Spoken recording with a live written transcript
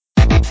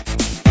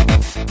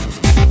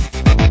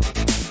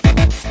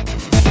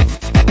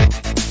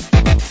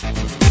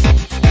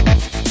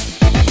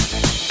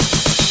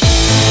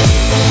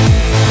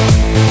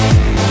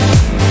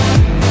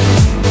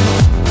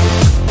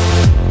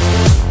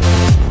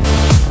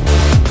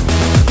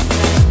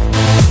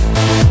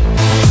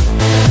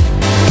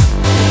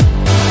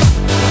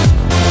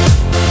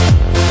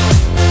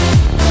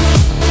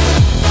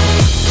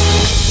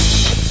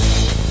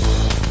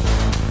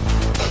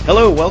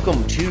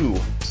welcome to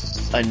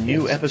a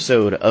new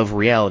episode of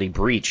Reality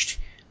Breached.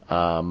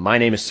 My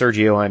name is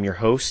Sergio, I'm your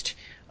host.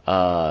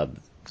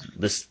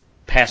 This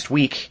past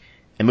week,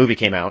 a movie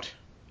came out,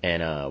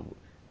 and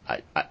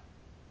I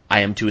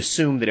am to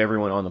assume that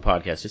everyone on the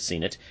podcast has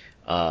seen it.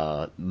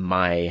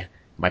 My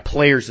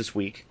players this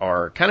week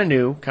are kind of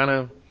new, kind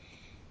of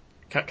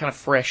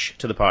fresh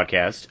to the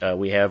podcast.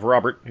 We have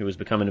Robert, who is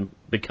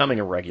becoming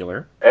a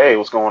regular. Hey,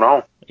 what's going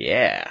on?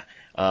 Yeah.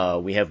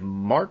 We have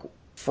Mark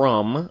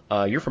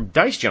you're from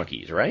Dice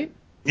Junkies, right?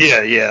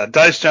 Yeah,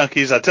 Dice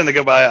Junkies. I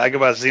go by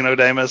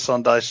Xenodamus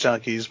on Dice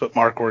Junkies, but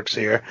Mark works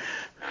here.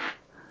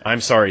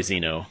 I'm sorry,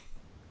 Xeno.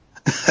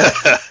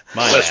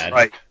 My That's bad.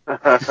 right.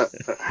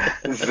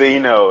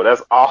 Xeno,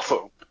 that's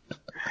awesome.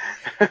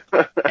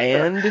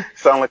 And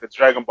sound like a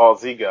Dragon Ball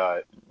Z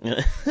guy.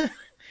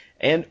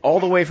 and all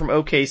the way from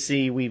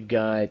OKC, we've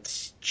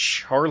got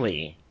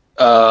Charlie.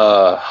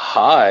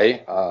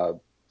 Hi.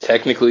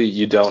 Technically,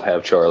 you don't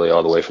have Charlie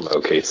all the way from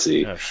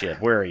OKC. Oh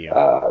shit, where are you?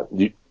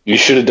 You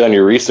should have done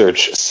your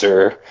research,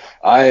 sir.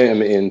 I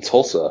am in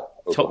Tulsa,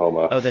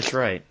 Oklahoma. Oh, that's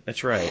right.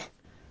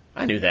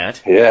 I knew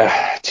that.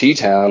 Yeah,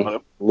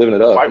 T-Town, living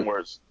it up. Fighting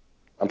words.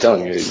 I'm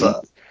telling you,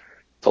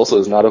 Tulsa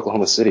is not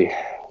Oklahoma City.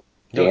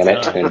 No, Damn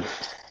it. And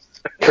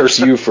curse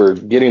you for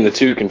getting the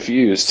two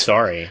confused.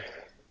 Sorry.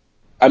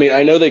 I mean,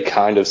 I know they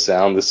kind of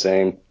sound the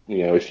same,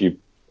 if you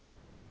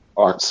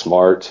aren't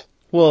smart.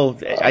 Well,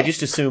 I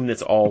just assume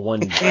it's all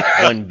one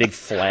big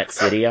flat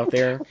city out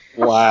there.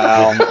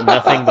 Wow. With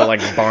nothing but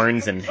like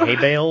barns and hay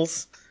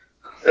bales.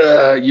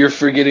 You're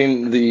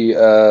forgetting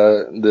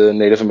the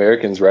Native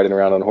Americans riding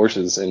around on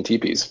horses and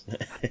teepees.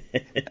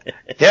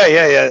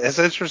 Yeah. It's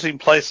an interesting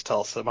place,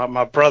 Tulsa.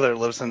 My brother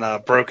lives in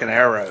Broken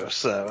Arrow,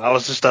 so I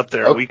was just up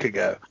there a week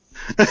ago.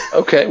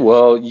 Okay,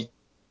 well,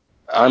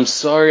 I'm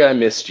sorry I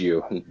missed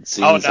you.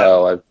 Seems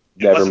how I've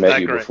never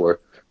met you before.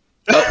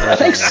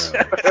 Thanks.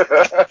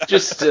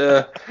 Just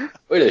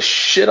way to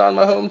shit on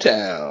my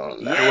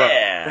hometown.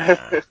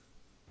 Yeah.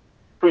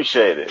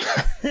 Appreciate it.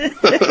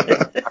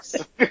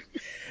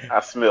 I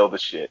smell the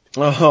shit.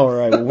 All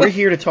right, well, we're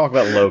here to talk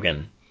about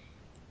Logan,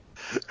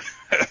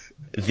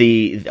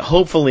 the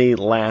hopefully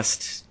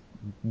last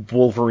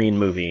Wolverine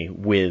movie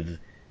with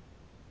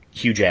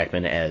Hugh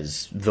Jackman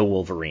as the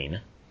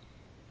Wolverine,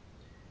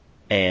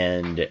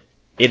 and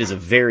it is a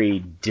very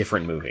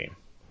different movie.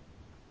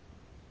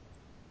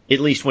 At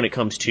least when it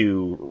comes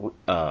to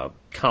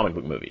comic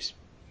book movies.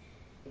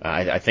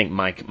 I think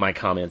my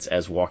comments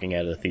as walking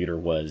out of the theater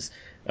was...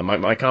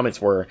 my comments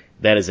were,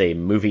 that is a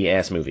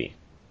movie-ass movie.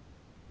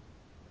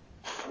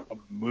 A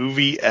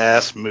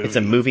movie-ass movie. It's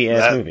a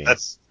movie-ass movie.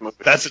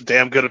 That's a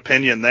damn good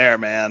opinion there,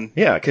 man.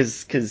 Yeah,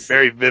 because...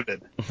 Very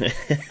vivid.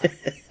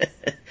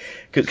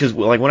 Because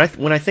like,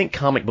 when I think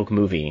comic book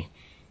movie,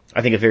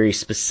 I think a very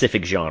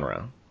specific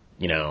genre.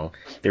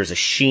 There's a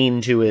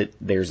sheen to it,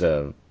 there's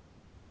a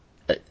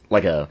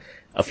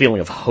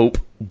feeling of hope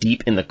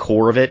deep in the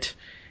core of it,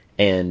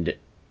 and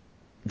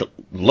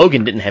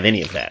Logan didn't have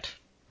any of that.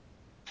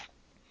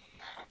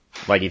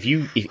 Like, if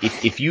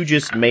you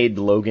just made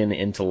Logan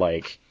into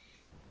like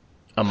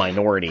a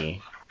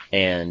minority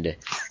and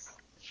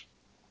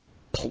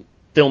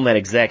film that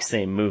exact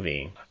same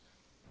movie,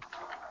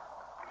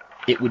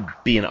 it would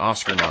be an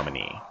Oscar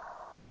nominee.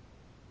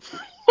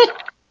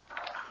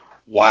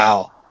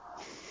 Wow.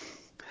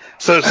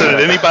 So did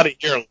anybody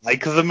here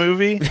like the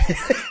movie?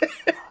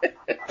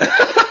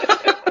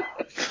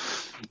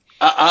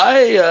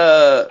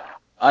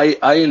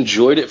 I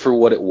enjoyed it for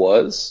what it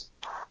was.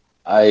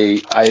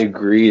 I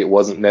agree it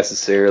wasn't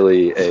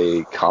necessarily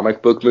a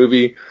comic book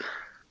movie.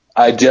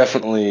 I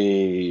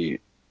definitely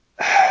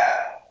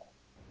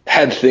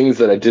had things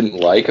that I didn't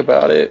like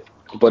about it,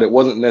 but it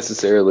wasn't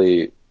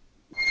necessarily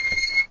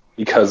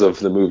because of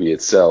the movie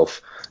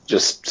itself.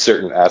 Just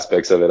certain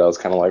aspects of it, I was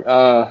kind of like,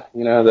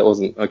 that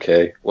wasn't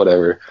okay,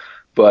 whatever.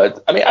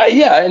 But I mean,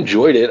 I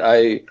enjoyed it.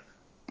 I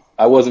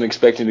wasn't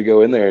expecting to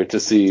go in there to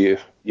see,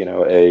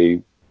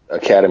 a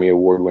Academy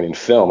Award-winning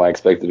film. I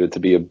expected it to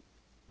be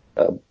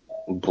a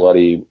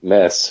bloody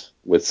mess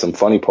with some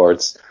funny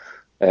parts,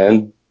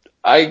 and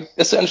I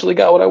essentially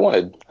got what I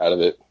wanted out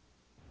of it.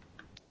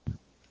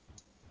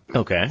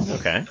 Okay.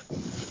 And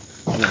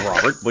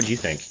Robert, what did you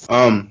think?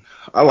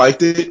 I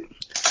liked it.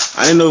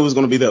 I didn't know it was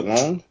going to be that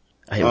long.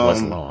 It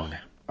was long.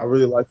 I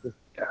really liked it.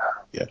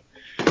 Yeah.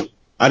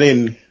 I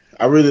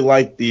really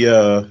liked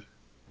the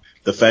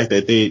fact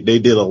that they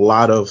did a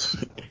lot of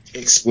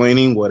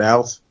explaining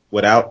without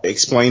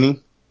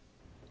explaining.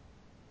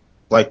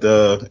 Like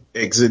the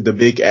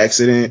big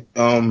accident,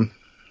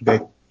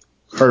 that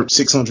hurt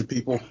 600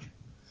 people.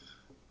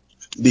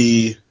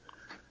 The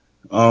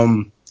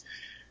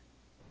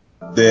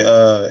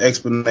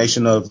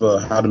explanation of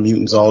how the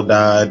mutants all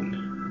died,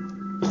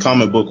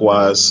 comic book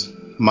wise,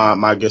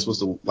 my guess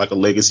was like a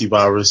legacy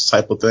virus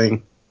type of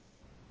thing.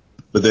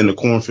 But then the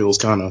cornfields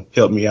kind of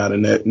helped me out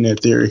in that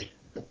theory.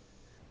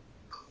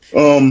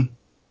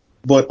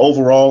 But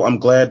overall, I'm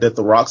glad that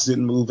the rocks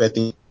didn't move at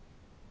the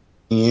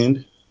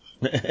end.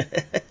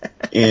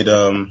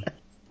 And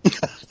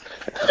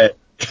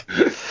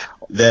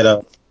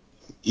that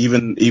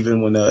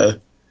even when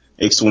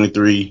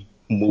X-23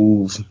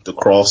 moved the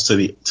cross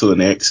to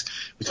an X,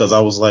 because I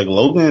was like,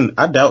 Logan,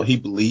 I doubt he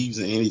believes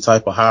in any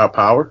type of higher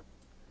power.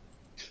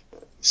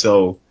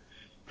 So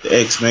the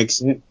X makes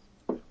sense,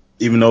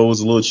 even though it was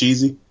a little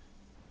cheesy,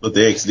 but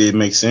the X did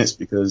make sense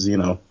because,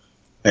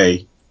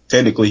 hey,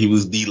 technically he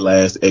was the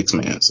last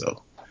X-Man,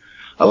 so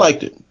I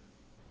liked it.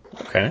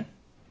 Okay.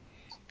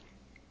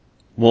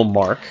 Well,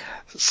 Mark.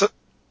 So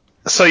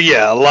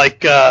yeah,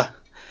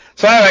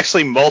 so I have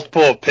actually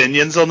multiple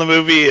opinions on the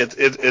movie.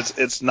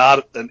 It's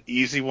not an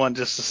easy one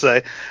just to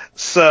say.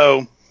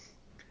 So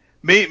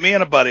me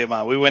and a buddy of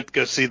mine, we went to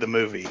go see the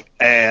movie,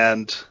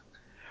 and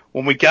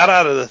when we got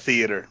out of the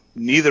theater,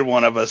 neither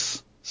one of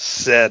us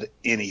said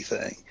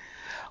anything,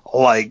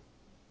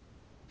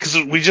 because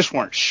we just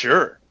weren't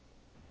sure.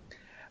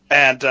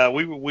 And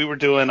we were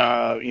doing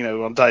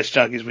on Dice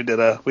Junkies we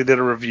did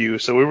a review,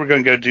 so we were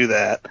going to go do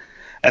that,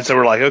 and so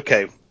we're like,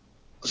 okay,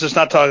 let's just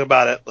not talk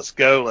about it. Let's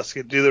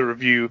do the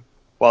review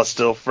while it's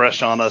still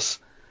fresh on us.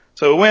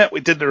 So we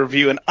did the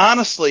review, and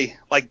honestly,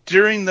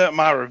 during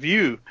my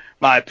review,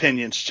 my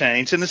opinions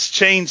changed, and it's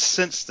changed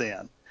since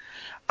then.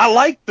 I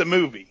liked the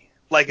movie.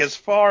 As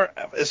far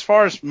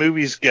as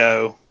movies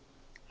go,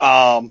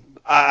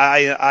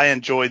 I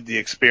enjoyed the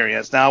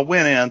experience. Now I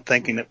went in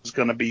thinking it was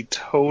going to be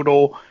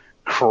total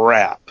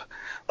crap.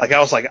 I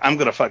was like, I'm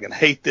going to fucking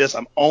hate this.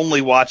 I'm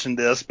only watching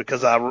this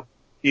because I'm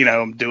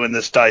doing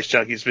this Dice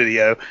Junkies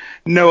video.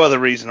 No other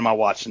reason am I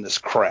watching this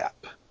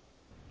crap.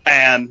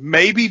 And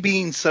maybe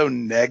being so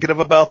negative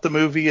about the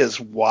movie is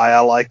why I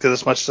liked it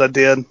as much as I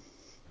did.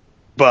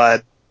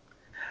 But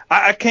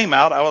I came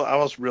out, I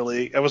was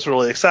really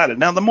excited.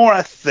 Now, the more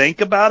I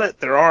think about it,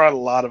 there are a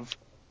lot of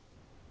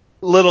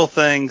little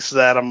things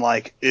that I'm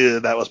like, ew,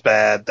 that was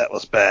bad.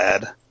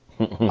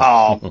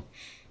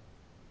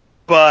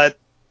 But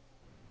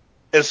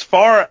as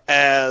far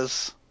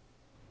as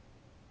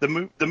the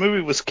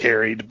movie was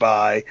carried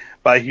by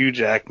Hugh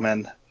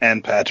Jackman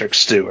and Patrick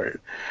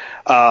Stewart.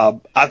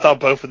 I thought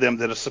both of them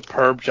did a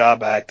superb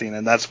job acting,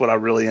 and that's what I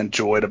really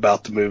enjoyed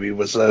about the movie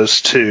was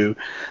those two,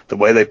 the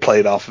way they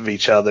played off of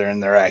each other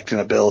and their acting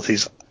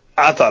abilities.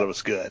 I thought it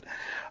was good.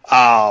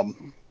 Now,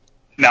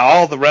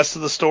 all the rest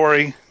of the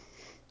story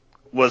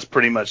was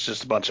pretty much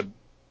just a bunch of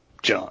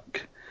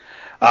junk.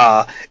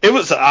 It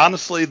was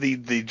honestly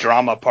the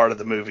drama part of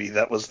the movie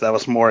that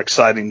was more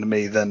exciting to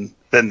me than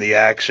the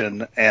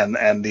action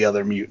and the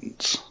other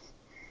mutants.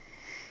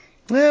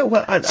 Yeah,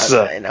 well,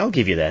 and I'll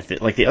give you that.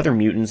 The other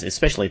mutants,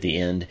 especially at the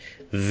end,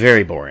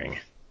 very boring.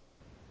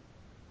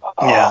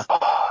 Yeah.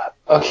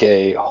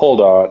 Okay,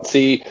 hold on.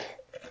 See,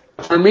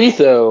 for me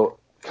though,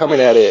 coming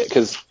at it,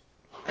 because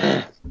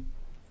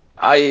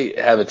I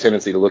have a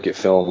tendency to look at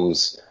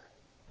films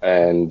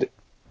and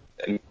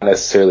not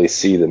necessarily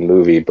see the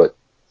movie, but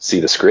see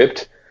the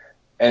script.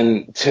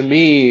 And to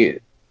me,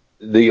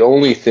 the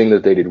only thing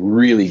that they did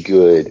really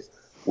good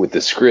with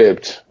the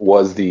script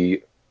was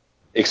the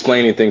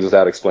explaining things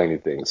without explaining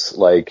things.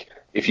 Like,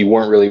 if you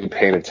weren't really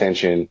paying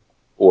attention,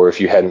 or if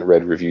you hadn't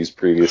read reviews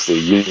previously,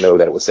 you'd know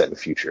that it was set in the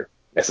future.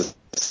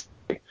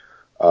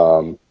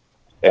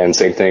 And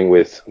same thing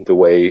with the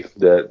way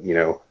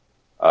that,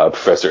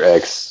 Professor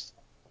X,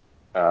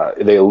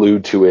 they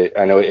allude to it.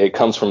 I know it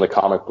comes from the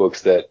comic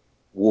books that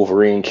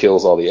Wolverine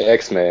kills all the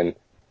X-Men,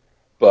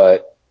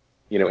 but,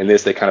 in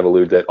this they kind of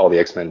allude that all the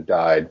X-Men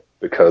died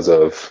because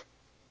of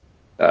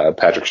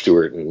Patrick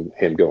Stewart and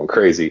him going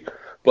crazy.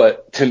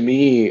 But to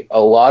me, a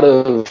lot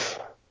of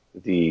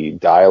the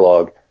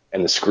dialogue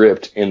and the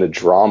script in the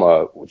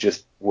drama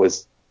just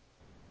was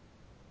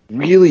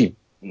really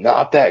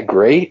not that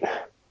great.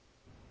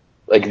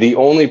 The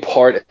only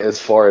part as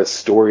far as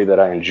story that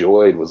I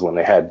enjoyed was when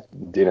they had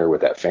dinner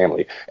with that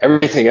family.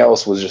 Everything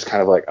else was just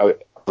kind of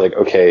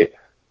okay,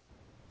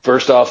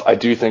 first off, I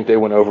do think they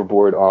went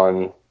overboard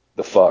on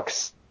the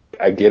fucks.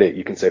 I get it.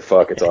 You can say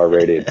fuck, it's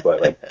R-rated,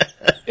 but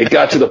it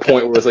got to the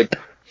point where it was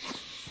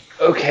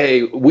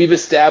okay, we've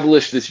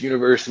established this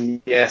universe,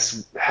 and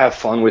yes, have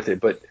fun with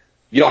it, but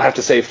you don't have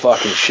to say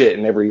fucking shit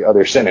in every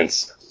other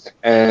sentence.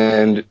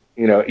 And,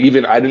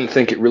 even I didn't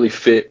think it really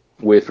fit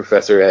with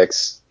Professor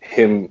X,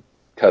 him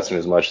cussing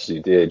as much as he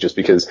did, just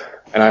because,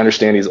 and I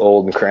understand he's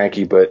old and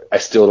cranky, but I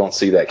still don't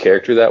see that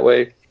character that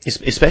way.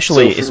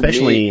 Especially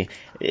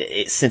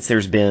since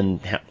there's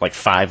been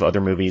 5 other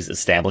movies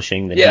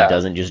establishing that he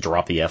doesn't just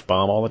drop the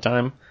F-bomb all the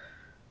time.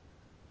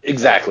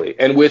 Exactly.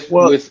 And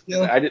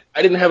I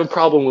didn't have a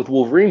problem with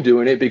Wolverine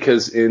doing it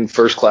because in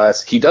First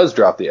Class he does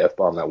drop the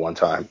F-bomb that one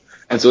time.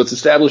 And so it's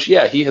established, he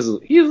has a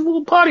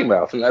little potty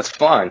mouth, and that's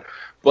fine.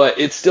 But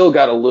it still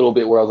got a little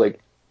bit where I was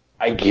like,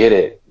 I get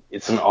it.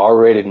 It's an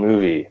R-rated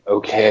movie.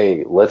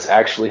 Okay, let's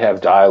actually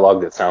have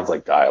dialogue that sounds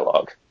like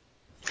dialogue.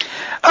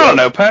 I don't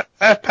know.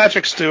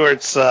 Patrick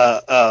Stewart's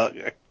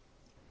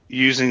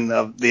using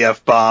the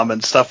F-bomb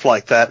and stuff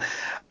like that.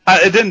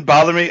 It didn't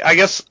bother me. I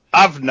guess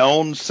I've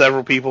known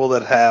several people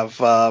that have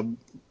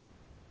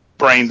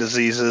brain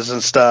diseases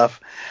and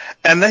stuff,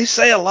 and they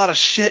say a lot of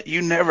shit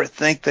you never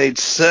think they'd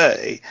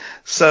say.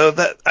 So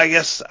that I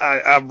guess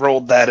I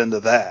rolled that into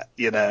that,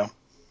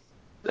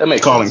 That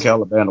makes calling sense.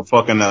 Caliban a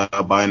fucking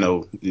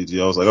albino.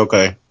 I was like,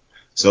 okay,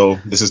 so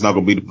this is not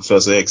gonna be the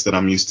Professor X that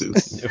I'm used to.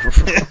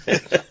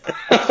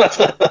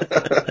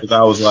 'Cause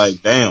I was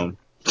like, damn,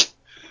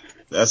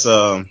 that's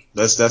not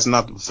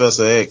the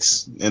Professor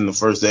X in the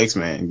first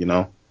X-Men, you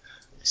know.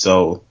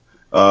 So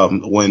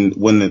when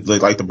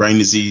the brain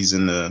disease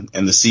and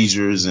the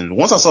seizures, and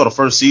once I saw the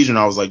first seizure, and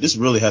I was like, this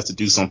really has to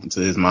do something to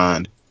his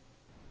mind,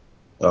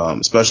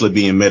 especially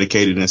being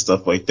medicated and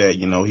stuff like that.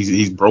 You know,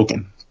 he's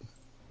broken.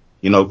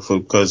 You know,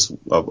 because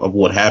of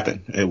what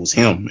happened. It was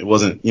him. It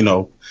wasn't, you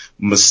know,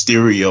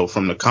 Mysterio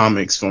from the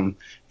comics, from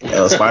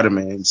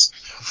Spider-Man's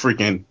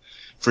freaking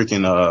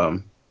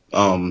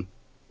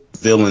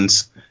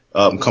villains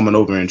coming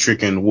over and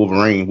tricking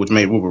Wolverine, which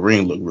made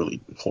Wolverine look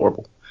really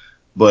horrible.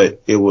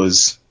 But it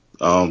was,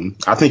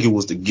 I think it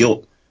was the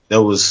guilt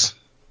that was,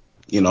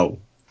 you know,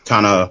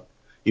 kind of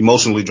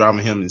emotionally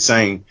driving him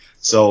insane.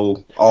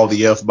 So all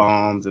the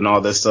F-bombs and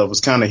all that stuff was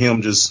kind of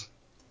him just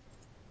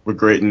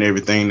regretting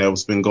everything that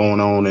was been going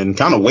on and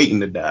kind of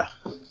waiting to die.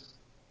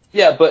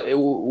 Yeah, but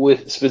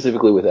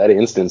specifically with that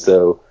instance,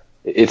 though,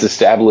 it's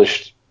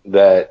established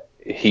that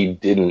he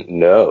didn't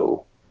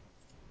know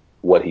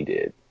what he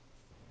did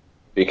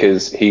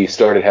because he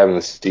started having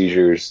the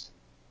seizures,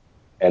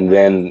 and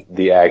then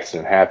the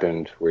accident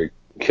happened where he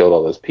killed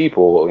all those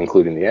people,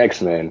 including the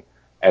X-Men,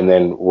 and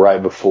then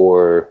right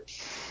before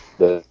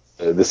the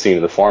scene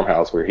of the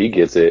farmhouse where he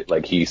gets it,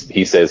 like he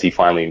says he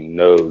finally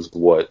knows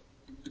what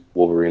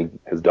Wolverine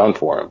has done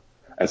for him.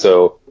 And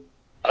so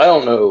I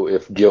don't know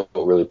if guilt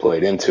really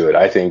played into it.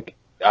 I think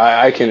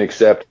I can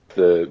accept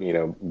the, you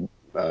know,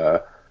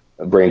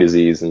 brain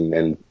disease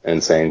and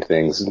saying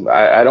things.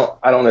 I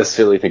don't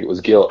necessarily think it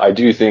was guilt. I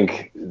do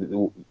think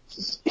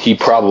he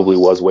probably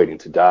was waiting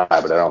to die,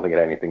 but I don't think it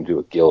had anything to do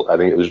with guilt. I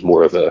think it was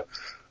more of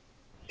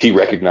he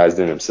recognized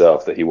in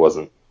himself that he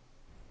wasn't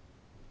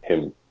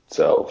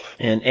himself.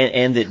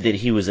 And that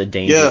he was a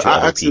danger to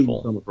other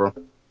people. Coming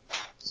from.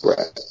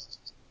 Right.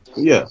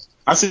 Yeah,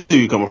 I see where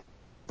you're coming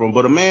from.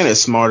 But a man as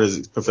smart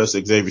as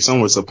Professor Xavier,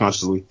 somewhere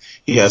subconsciously,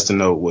 he has to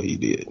know what he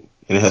did.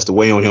 And it has to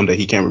weigh on him that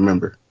he can't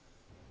remember.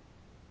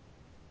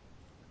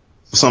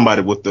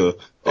 Somebody with a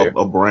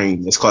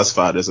brain that's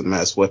classified as a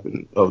mass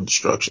weapon of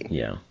destruction.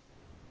 Yeah.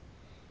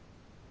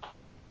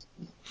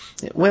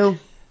 Well,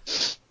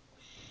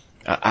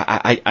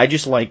 I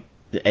just like,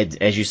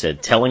 as you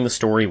said, telling the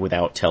story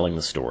without telling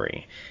the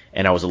story.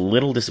 And I was a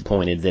little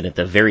disappointed that at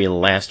the very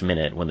last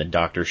minute when the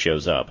doctor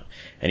shows up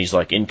and he's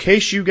like, in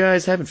case you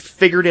guys haven't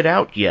figured it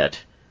out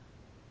yet,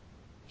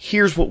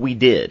 here's what we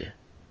did.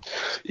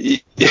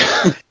 And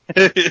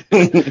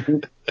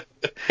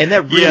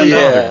that really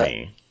bothered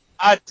me.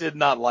 I did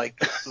not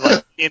like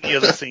any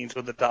of the scenes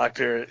with the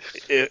doctor.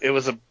 It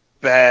was a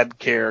bad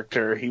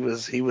character. He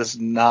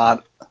wasn't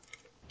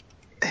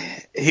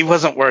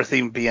worth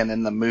even being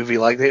in the movie.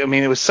 I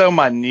mean, it was so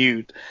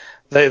minute.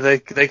 They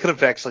could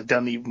have actually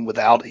done even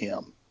without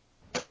him.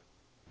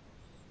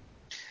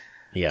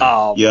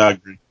 Yeah. Yeah, I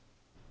agree.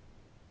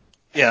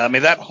 Yeah, I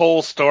mean that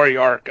whole story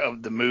arc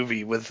of the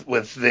movie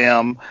with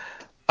them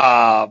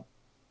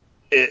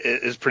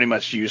is pretty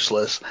much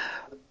useless.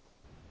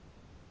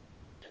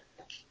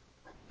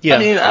 Yeah. I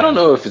mean, I don't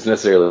know if it's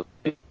necessarily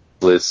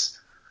useless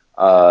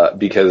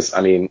because,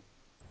 I mean,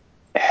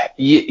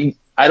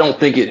 I don't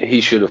think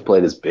he should have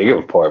played as big of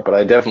a part, but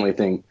I definitely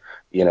think,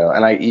 you know,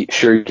 and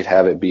sure you could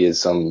have it be as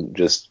some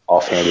just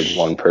offhanded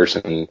one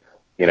person,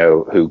 you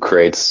know, who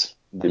creates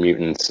the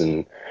mutants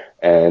and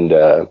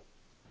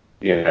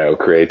you know,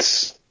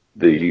 creates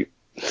the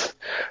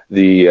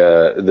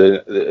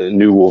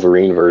new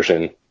Wolverine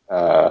version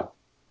of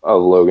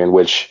Logan,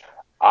 which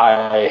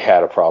I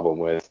had a problem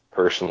with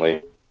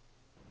personally,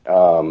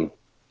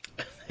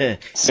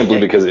 simply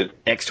because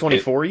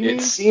X-24, you mean?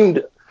 It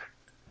seemed.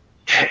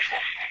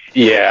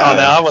 Yeah. Oh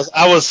no,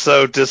 I was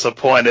so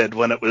disappointed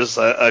when it was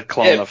a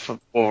clone of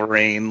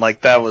Wolverine.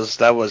 Like that was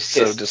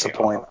so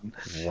disappointing.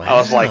 Wow. I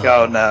was like,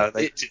 oh no,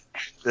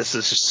 this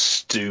is just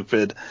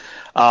stupid.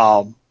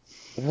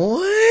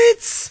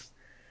 What?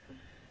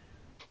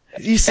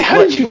 You see, how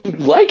did you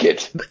like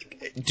it?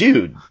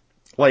 Dude,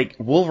 like,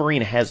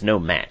 Wolverine has no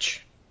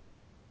match.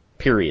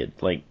 Period.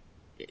 Like,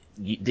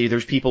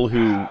 there's people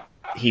who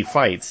he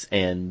fights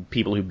and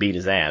people who beat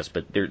his ass,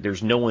 but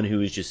there's no one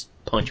who is just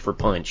punch for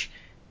punch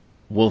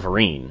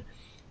Wolverine.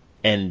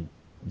 And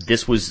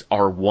this was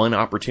our one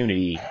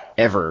opportunity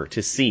ever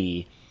to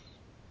see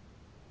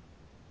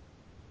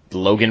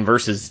Logan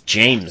versus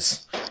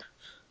James.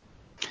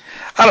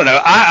 I don't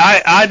know.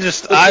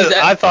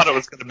 I thought it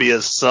was going to be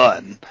his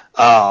son.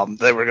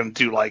 They were going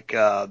to do like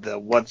I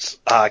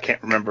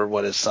can't remember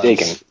what his son's.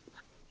 Dakin.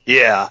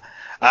 Yeah,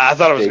 I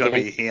thought it was going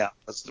to be him.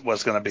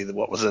 Was going to be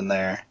what was in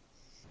there.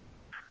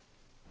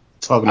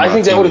 I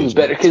think that would have been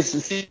better because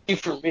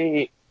for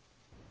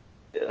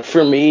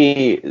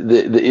me,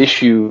 the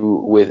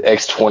issue with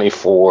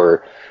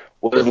X-24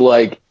 was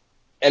like,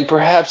 and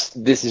perhaps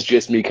this is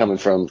just me coming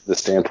from the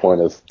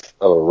standpoint of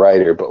a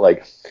writer, but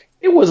like,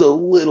 it was a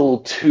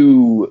little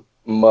too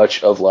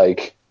much of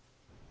like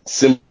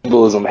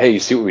symbolism. Hey, you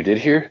see what we did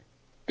here?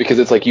 Because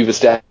it's like you've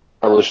established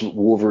established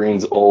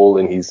Wolverine's old,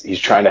 and he's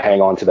trying to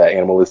hang on to that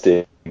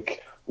animalistic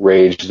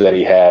rage that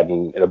he had,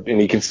 and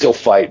he can still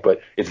fight,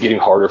 but it's getting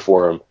harder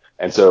for him,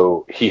 and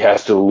so he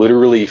has to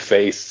literally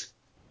face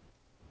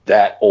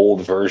that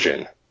old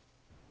version.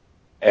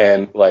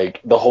 And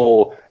like the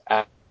whole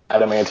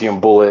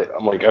adamantium bullet,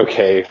 I'm like,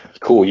 okay,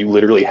 cool, you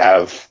literally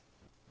have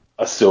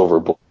a silver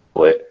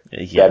bullet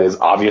that is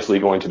obviously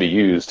going to be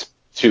used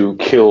to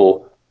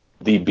kill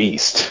the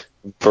beast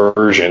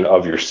version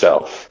of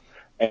yourself.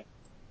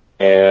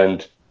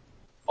 And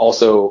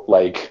also,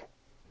 like,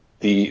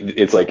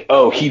 it's like,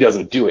 oh, he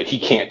doesn't do it. He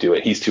can't do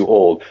it. He's too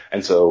old.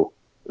 And so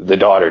the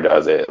daughter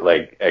does it.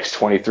 Like,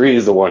 X-23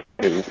 is the one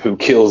who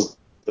kills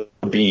the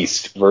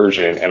beast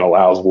version and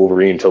allows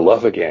Wolverine to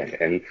love again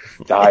and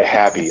die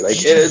happy. Like,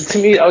 to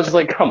me, I was just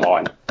like, come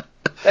on.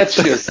 That's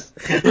just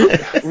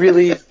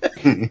really,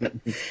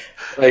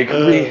 like,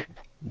 really.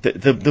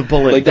 The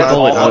bullet, like, the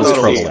bullet was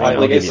honestly,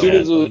 troubling. like, as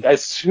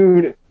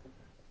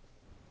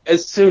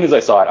soon as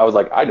I saw it, I was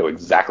like, I know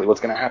exactly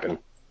what's going to happen.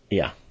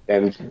 Yeah.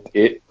 And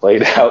it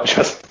played out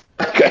just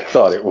like I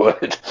thought it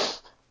would.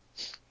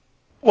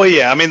 Well,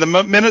 yeah, I mean, the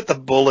minute the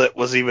bullet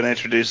was even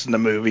introduced in the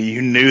movie,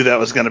 you knew that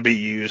was going to be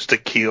used to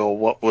kill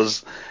what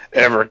was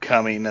ever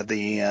coming at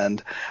the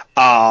end.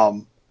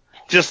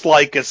 Just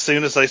like as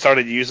soon as they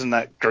started using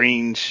that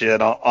green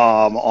shit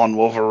on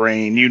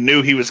Wolverine, you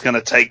knew he was going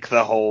to take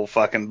the whole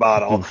fucking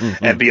bottle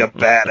and be a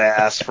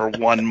badass for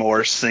one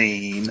more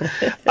scene.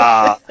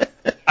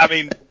 I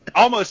mean,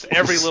 almost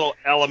every little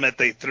element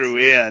they threw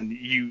in,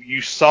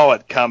 you saw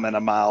it coming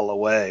a mile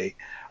away.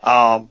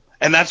 And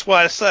that's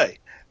why I say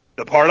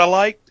the part I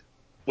liked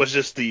was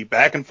just the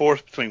back and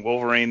forth between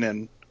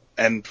Wolverine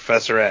and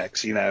Professor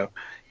X. You know,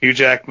 Hugh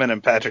Jackman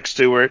and Patrick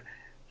Stewart.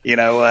 You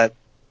know what?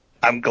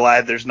 I'm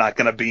glad there's not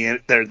going to be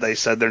in there. They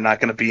said they're not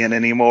going to be in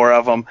any more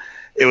of them.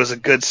 It was a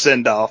good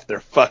send off.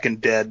 They're fucking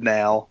dead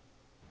now.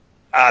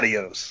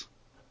 Adios.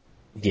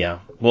 Yeah.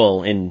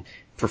 Well, in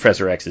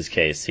Professor X's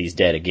case, he's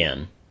dead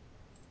again.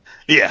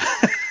 Yeah.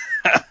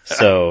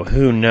 So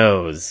who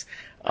knows?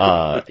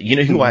 You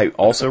know who I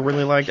also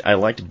really liked? I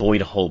liked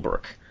Boyd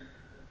Holbrook.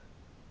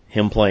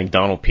 Him playing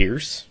Donald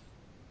Pierce.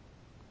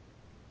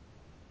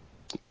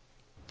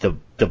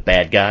 The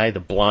bad guy, the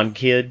blonde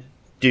kid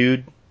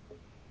dude.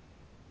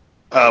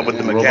 With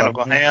the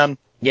mechanical hand.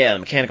 Yeah, the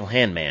mechanical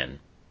hand man.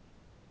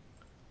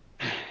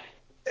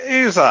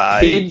 He's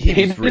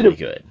He was really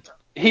good.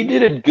 He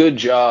did a good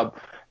job.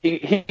 He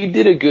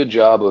did a good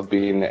job of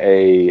being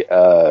a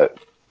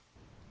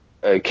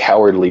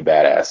cowardly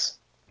badass.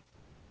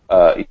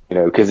 You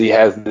know, because he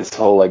has this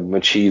whole like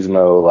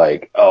machismo,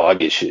 like, oh, I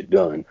get shit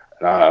done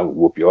and I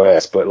whoop your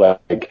ass. But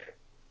like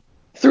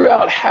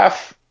throughout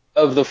half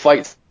of the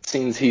fight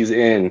scenes he's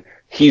in,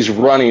 he's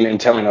running and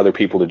telling other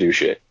people to do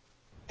shit.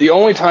 The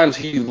only times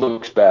he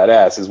looks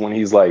badass is when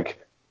he's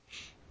like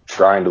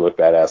trying to look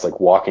badass,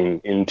 like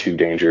walking into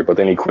danger, but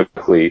then he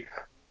quickly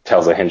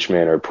tells a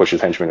henchman or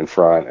pushes henchmen in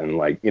front, and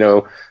like, you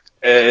know,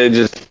 he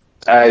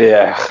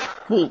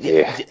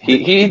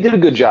did a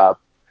good job.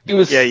 He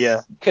was He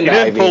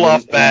didn't pull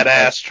off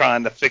badass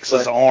trying to fix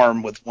his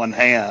arm with one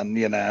hand,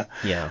 you know.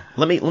 Yeah.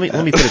 Let me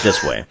put it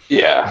this way.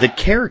 Yeah. The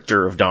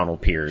character of Donald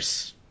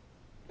Pierce,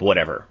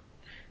 whatever.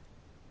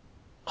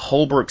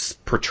 Holbrook's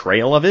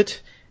portrayal of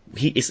it,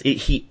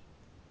 he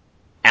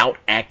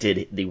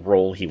outacted the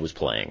role he was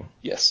playing.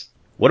 Yes.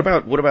 What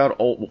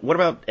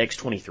about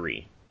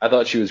X-23? I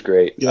thought she was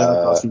great. Yeah, I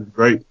thought she was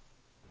great.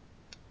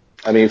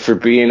 I mean, for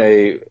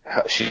being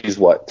she's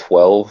what,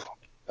 12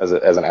 as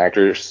an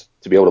actress,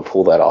 to be able to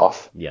pull that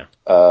off. Yeah.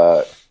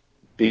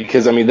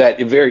 Because I mean, that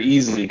it very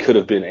easily could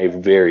have been a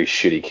very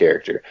shitty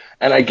character,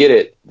 and I get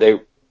it. They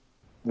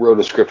wrote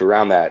a script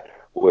around that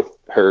with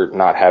her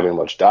not having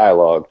much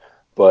dialogue,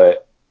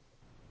 but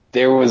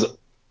there was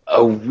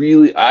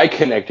I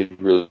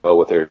connected really well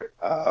with her.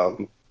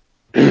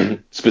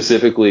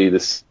 Specifically the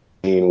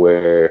scene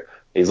where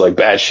he's like,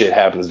 bad shit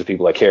happens to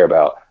people I care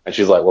about, and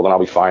she's like, well, then I'll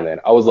be fine then.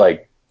 I was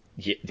like,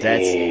 yeah,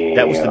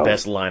 that was the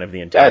best line of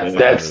the entire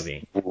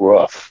movie.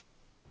 Rough.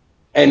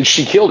 And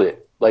she killed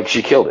it. Like,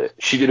 she killed it.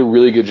 She did a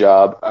really good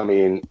job. I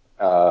mean,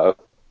 I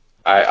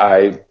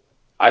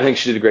think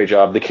she did a great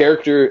job. The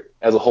character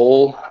as a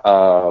whole,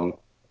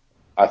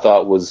 I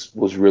thought was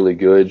really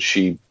good.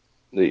 She,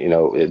 you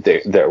know,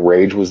 that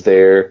rage was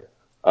there.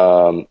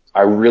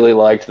 I really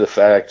liked the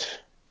fact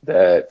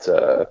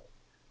that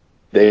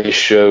they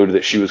showed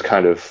that she was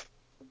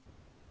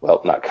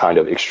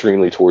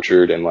extremely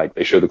tortured, and like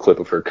they showed the clip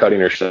of her cutting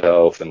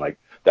herself, and like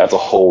that's a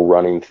whole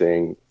running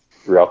thing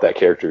throughout that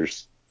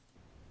character's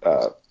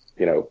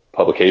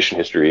publication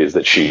history, is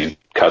that she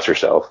cuts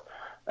herself.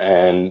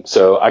 And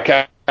so I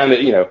kind of,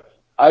 you know,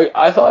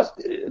 I thought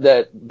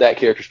that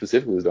character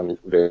specifically was done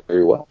very,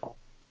 very well.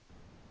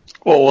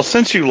 Well,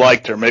 since you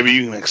liked her, maybe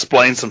you can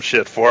explain some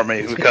shit for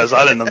me, because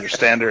I didn't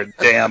understand her a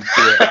damn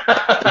bit.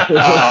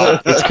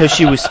 It's because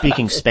she was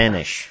speaking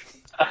Spanish.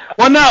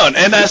 Well, no,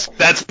 and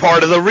that's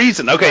part of the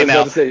reason. Okay,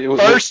 now,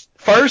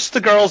 first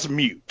the girl's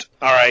mute,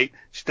 all right?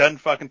 She doesn't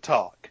fucking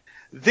talk.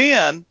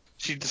 Then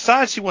she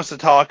decides she wants to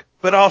talk,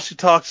 but all she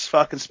talks is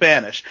fucking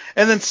Spanish.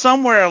 And then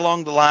somewhere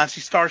along the line,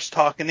 she starts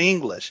talking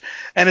English.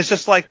 And it's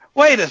just like,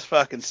 wait a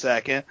fucking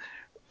second.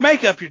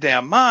 Make up your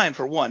damn mind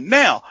for one.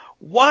 Now,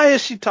 why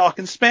is she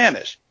talking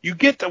Spanish? You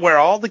get to where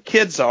all the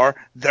kids are.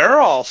 They're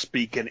all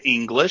speaking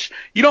English.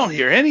 You don't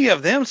hear any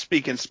of them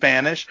speaking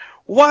Spanish.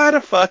 Why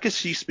the fuck is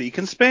she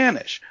speaking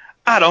Spanish?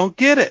 I don't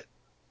get it.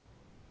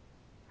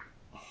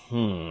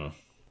 I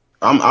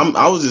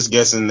was just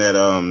guessing that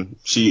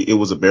it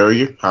was a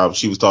barrier, how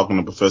she was talking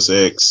to Professor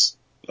X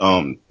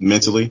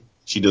mentally.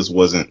 She just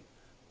wasn't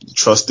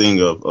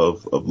trusting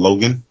of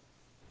Logan.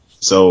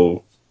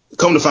 So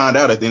come to find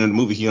out at the end of the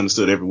movie, he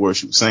understood every word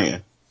she was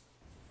saying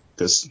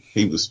because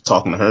he was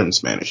talking to her in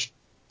Spanish.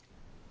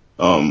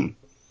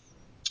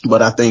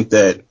 But I think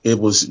that it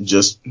was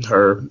just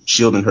her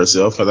shielding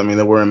herself. Because, I mean,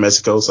 they were in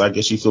Mexico, so I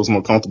guess she feels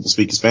more comfortable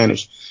speaking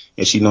Spanish.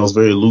 And she knows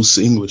very loose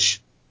English.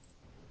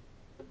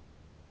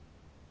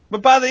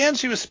 But by the end,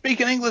 she was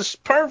speaking English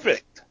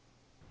perfect.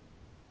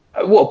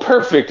 Well,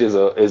 perfect is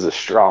a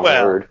strong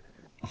word.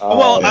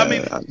 I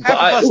mean,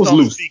 half of us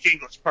don't speak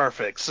English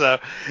perfect. So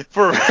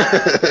for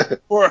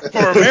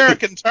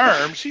American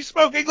terms, she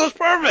spoke English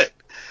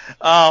perfect.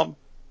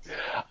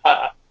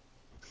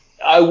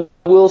 I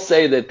will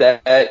say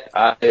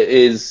that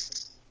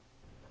is,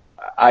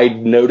 I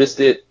noticed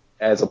it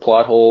as a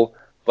plot hole,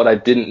 but I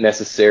didn't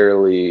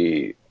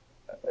necessarily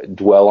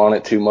dwell on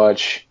it too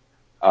much.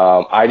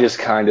 I just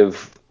kind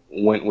of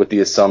went with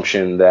the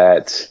assumption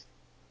that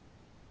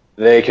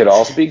they could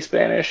all speak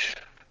Spanish.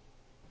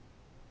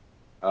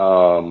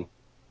 But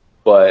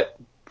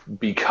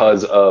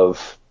because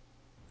of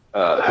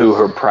who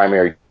her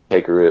primary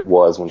taker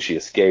was when she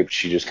escaped,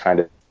 she just kind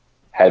of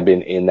had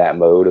been in that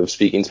mode of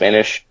speaking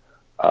Spanish.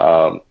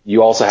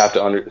 You also have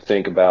to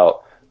think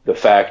about the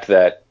fact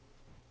that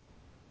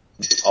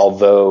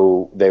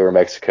although they were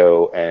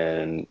Mexico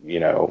and,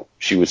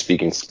 she was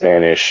speaking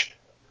Spanish,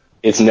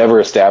 it's never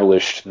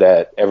established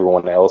that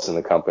everyone else in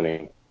the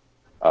company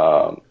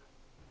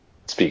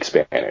speaks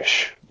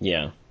Spanish.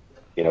 Yeah.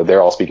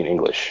 They're all speaking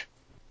English.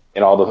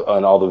 In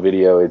all the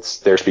video,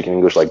 they're speaking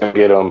English like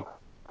get them.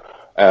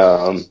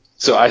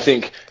 So I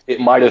think it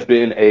might have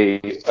been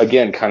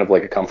again, kind of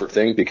like a comfort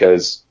thing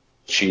because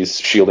she's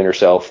shielding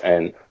herself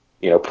and,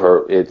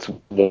 it's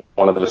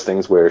one of those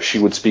things where she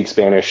would speak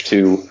Spanish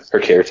to her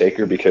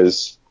caretaker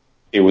because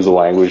it was a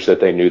language that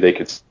they knew they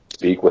could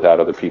speak without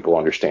other people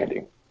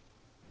understanding.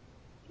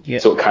 Yeah.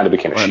 So it kind of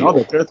became a shield. And all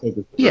the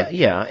caretakers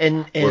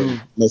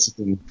and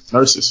Mexican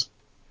nurses.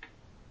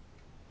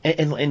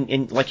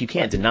 And like you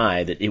can't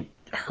deny that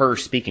her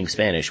speaking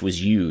Spanish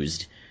was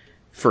used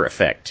for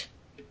effect.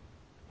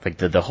 Like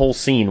the whole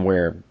scene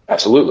where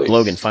absolutely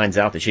Logan finds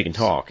out that she can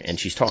talk and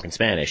she's talking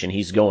Spanish and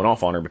he's going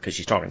off on her because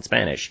she's talking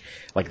Spanish.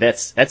 Like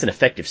that's an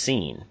effective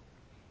scene.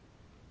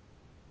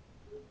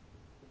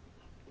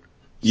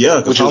 Yeah,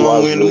 because how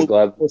long we in the movie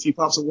glad before she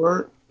pops a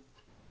word?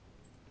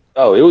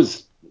 Oh, it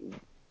was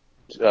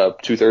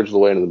 2/3 of the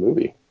way into the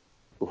movie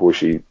before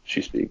she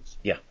speaks.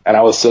 Yeah, and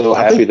I was so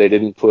happy they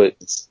didn't put.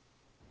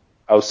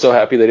 I was so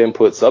happy they didn't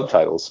put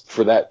subtitles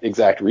for that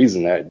exact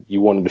reason, that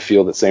you wanted to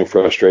feel the same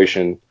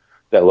frustration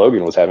that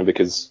Logan was having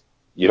because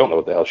you don't know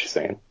what the hell she's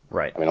saying.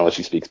 Right. I mean, unless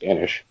you speak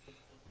Spanish.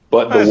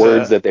 But the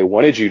words that they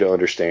wanted you to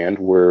understand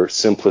were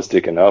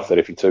simplistic enough that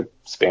if you took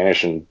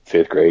Spanish in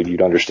 5th grade,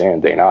 you'd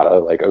understand de nada.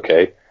 Like,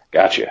 okay,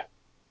 gotcha.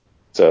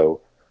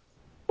 So,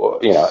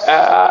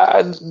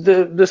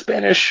 the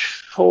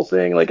Spanish whole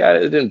thing, like,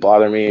 it didn't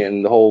bother me.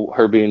 And the whole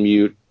her being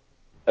mute,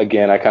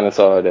 again, I kind of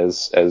saw it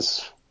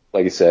as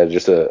like you said,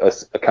 just a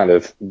kind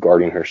of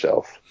guarding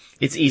herself.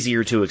 It's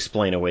easier to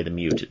explain away the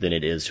mute than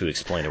it is to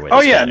explain away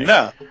the Spanish.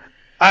 No.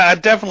 I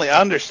definitely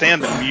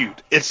understand the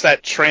mute. It's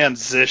that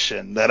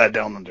transition that I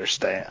don't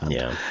understand.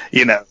 Yeah.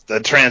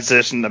 The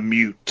transition to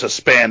mute to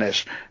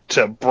Spanish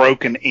to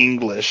broken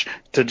English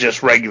to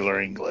just regular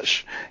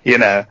English.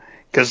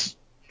 Because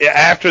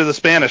after the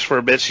Spanish for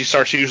a bit, she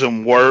starts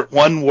using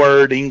one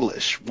word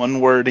English,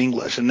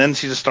 and then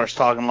she just starts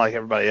talking like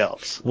everybody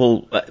else.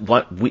 Well,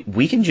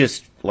 we can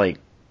just like.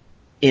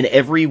 In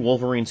every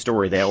Wolverine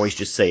story, they always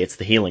just say it's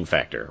the healing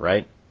factor,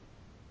 right?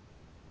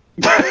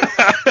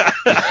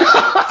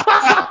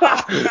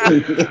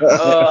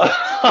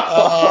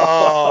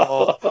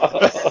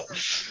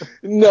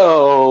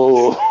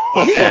 No.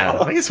 Yeah,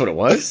 I think that's what it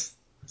was.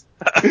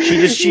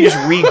 She just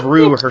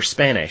regrew her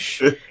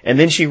Spanish, and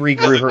then she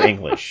regrew her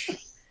English.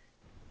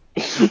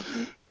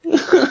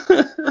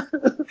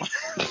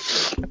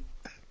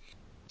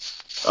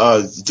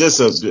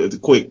 Just a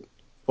quick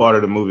part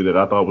of the movie that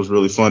I thought was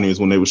really funny is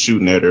when they were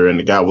shooting at her and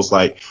the guy was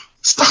like,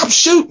 "Stop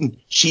shooting!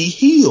 She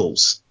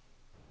heals.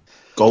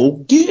 Go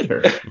get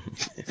her."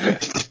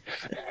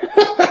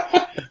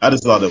 I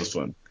just thought that was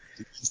fun.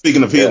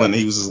 Speaking of healing,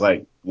 he was just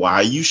like, "Why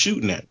are you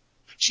shooting at her?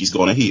 She's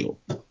gonna heal."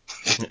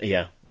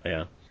 Yeah.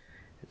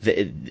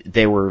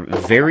 They were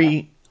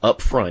very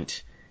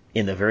upfront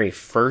in the very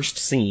first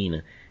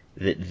scene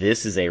that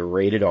this is a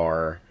rated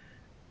R,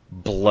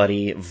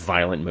 bloody,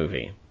 violent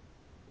movie.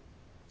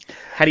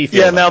 How do you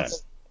feel about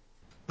that?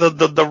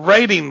 the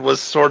rating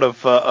was sort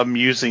of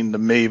amusing to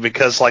me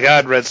because like I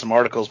had read some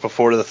articles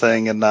before the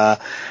thing, and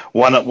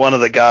one of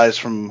the guys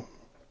from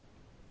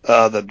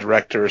the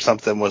director or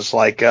something was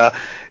like,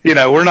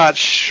 we're not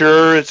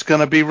sure it's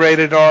going to be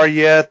rated R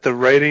yet. The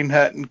rating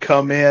hadn't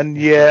come in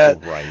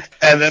yet. Right.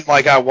 And then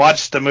like I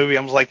watched the movie,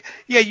 I was like,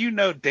 yeah,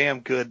 damn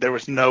good there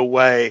was no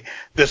way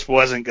this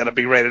wasn't going to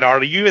be rated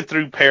R. You even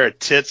threw a pair of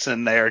tits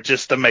in there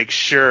just to make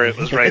sure it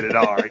was rated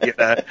R.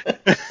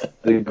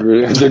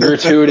 The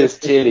gratuitous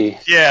titty.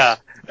 Yeah.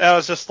 I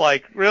was just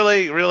like,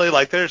 really,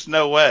 like there's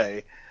no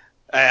way.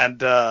 And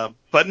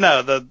but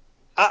no,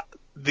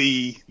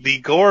 the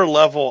gore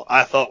level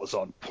I thought was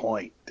on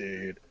point,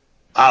 dude.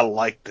 I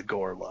liked the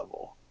gore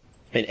level.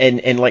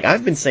 And like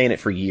I've been saying it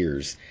for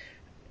years,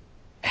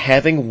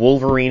 having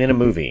Wolverine in a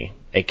movie,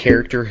 a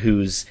character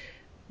whose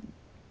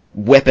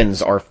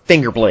weapons are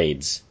finger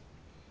blades,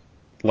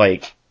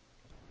 like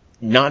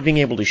not being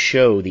able to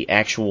show the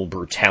actual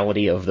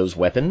brutality of those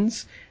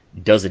weapons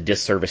does a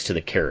disservice to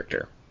the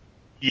character.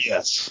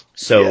 Yes.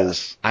 So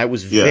yes. I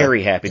was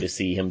very happy to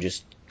see him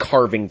just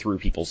carving through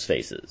people's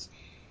faces.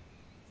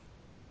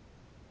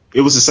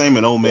 It was the same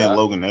in Old Man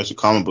Logan, actually,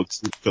 comic books,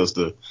 because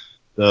the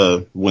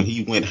when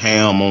he went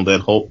ham on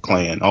that Hulk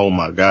clan, oh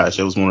my gosh,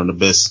 that was one of the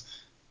best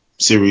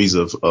series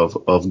of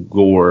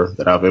gore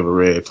that I've ever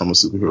read from a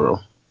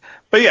superhero.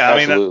 But yeah,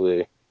 absolutely. I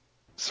mean,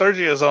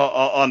 Sergio's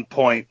on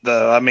point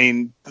though. I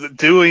mean,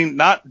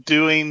 not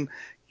doing,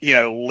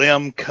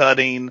 limb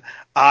cutting,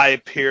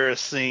 eye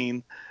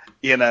piercing,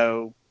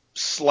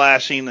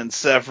 slashing and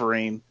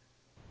severing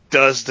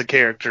does the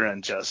character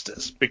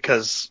injustice,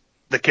 because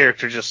the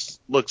character just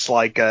looks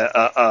like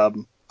a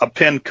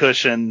pin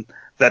cushion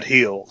that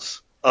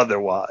heals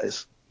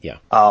otherwise. Yeah.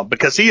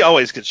 Because he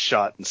always gets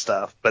shot and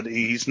stuff, but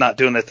he's not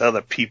doing it to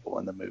other people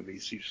in the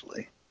movies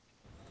usually.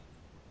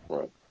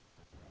 Right.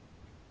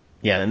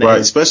 Yeah. Right.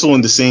 Especially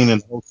when the scene in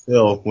the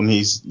hotel when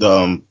he's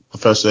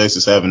Professor X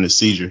is having a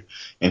seizure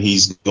and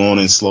he's going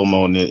in slow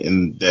mo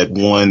and that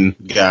one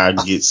guy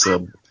gets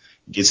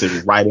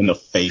it right in the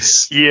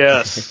face.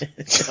 Yes.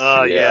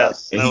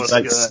 Yes. And he's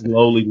like good.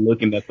 Slowly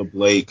looking at the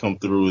blade come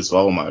through his.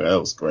 Oh my, that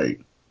was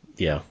great.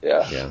 Yeah.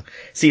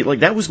 See,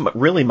 like that was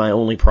really my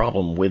only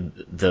problem with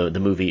the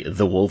movie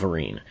The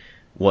Wolverine,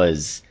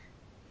 was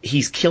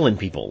he's killing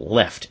people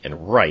left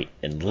and right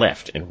and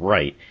left and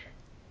right,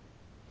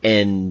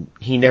 and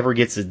he never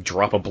gets a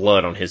drop of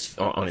blood on his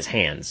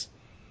hands.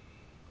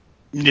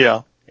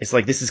 Yeah. It's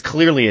like, this is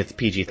clearly a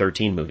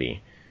PG-13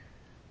 movie.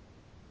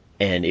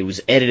 And it was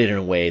edited in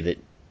a way that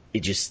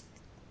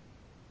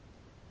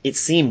it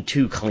seemed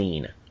too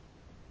clean.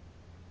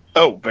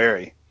 Oh,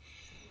 very.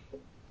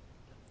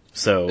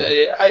 So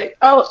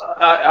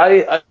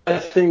I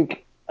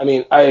think, I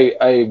mean, I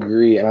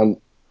agree,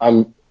 and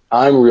I'm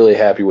really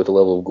happy with the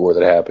level of gore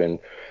that happened,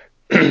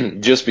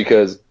 just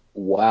because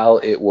while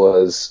it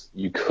was,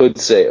 you could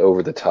say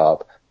over the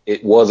top,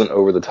 it wasn't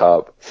over the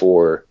top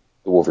for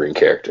the Wolverine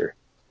character.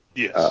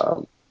 Yes.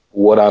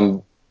 What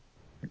I'm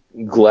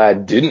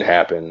glad didn't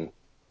happen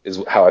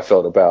is how I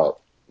felt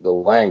about the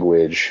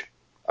language,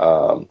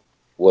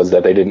 was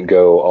that they didn't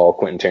go all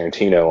Quentin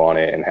Tarantino on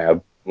it and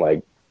have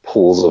like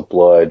pools of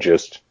blood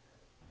just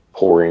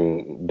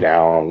pouring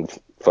down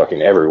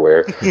fucking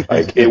everywhere.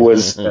 Like it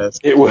was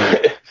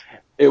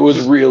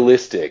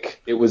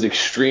realistic. It was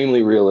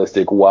extremely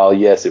realistic. While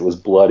yes, it was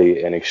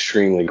bloody and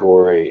extremely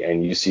gory,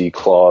 and you see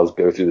claws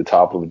go through the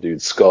top of a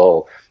dude's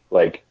skull,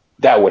 like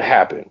that would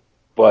happen.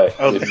 But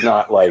it's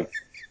not like,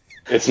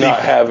 it's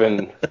not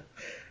having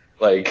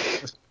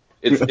like,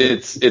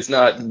 it's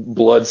not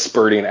blood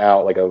spurting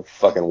out like a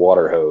fucking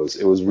water hose.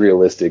 It was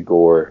realistic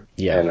gore,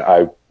 and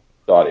I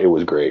thought it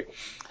was great.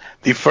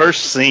 The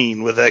first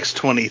scene with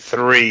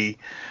X-23,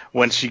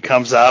 when she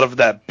comes out of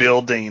that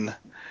building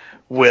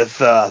with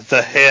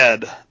the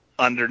head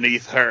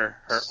underneath her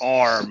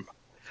arm,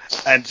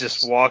 and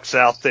just walks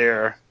out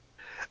there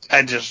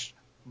and just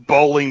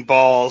bowling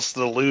balls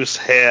the loose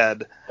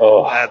head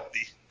at the.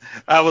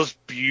 That was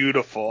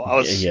beautiful. I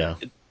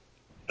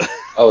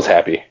was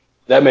happy.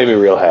 That made me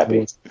real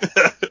happy.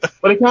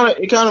 But it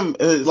kind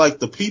of like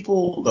the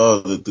people,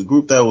 the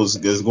group that was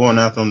going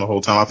after him the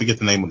whole time. I forget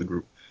the name of the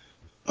group.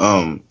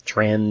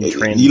 Transigen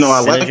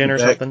or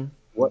something.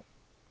 What?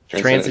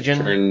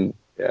 Transigen.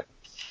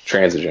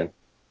 Transigen.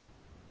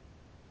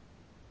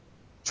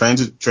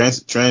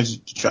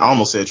 I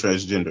almost said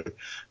transgender.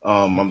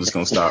 I'm just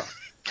gonna stop.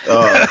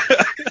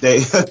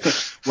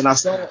 When I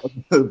saw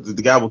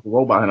the guy with the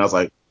robot, and I was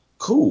like,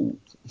 cool,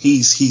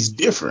 he's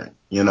different,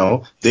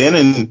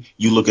 Then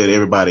you look at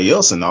everybody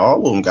else, and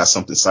all of them got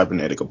something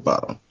cybernetic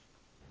about them.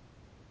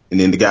 And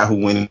then the guy who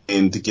went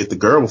in to get the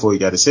girl before he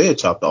got his head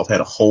chopped off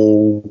had a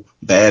whole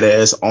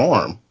badass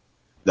arm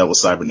that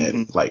was cybernetic.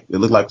 Mm-hmm. Like, it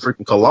looked like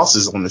freaking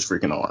Colossus on his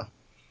freaking arm.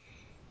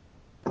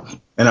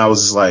 And I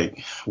was just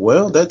like,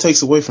 well, that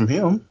takes away from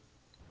him.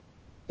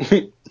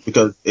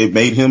 Because it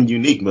made him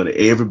unique, but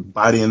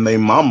everybody and their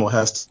mama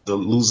has to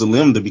lose a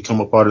limb to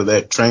become a part of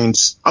that I'm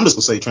just going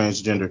to say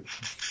transgender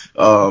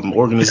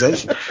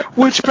organization.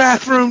 Which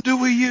bathroom do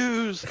we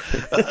use?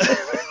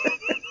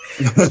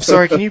 I'm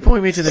sorry, can you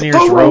point me to the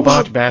nearest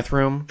robot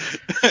bathroom?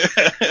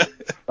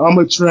 I'm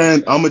a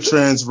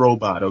trans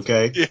robot,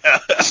 okay? Yeah.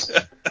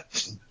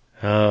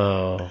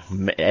 Oh,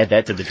 add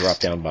that to the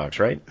drop-down box,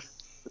 right?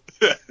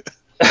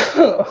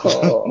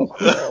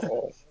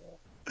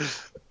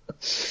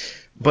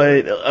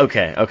 But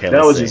okay, That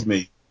let's was see. just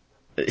me.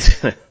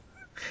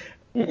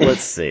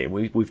 Let's see.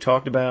 We've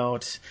talked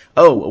about.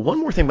 Oh, one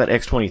more thing about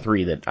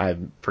X-23 that I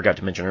forgot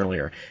to mention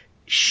earlier.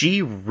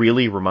 She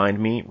really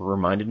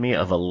reminded me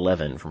of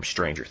Eleven from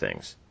Stranger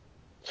Things.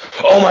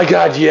 Oh my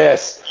God,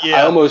 yes! Yeah.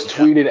 I almost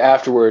tweeted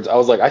afterwards. I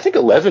was like, I think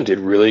 11 did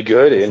really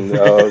good in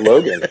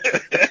Logan,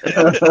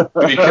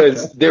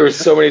 because there were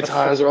so many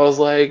times where I was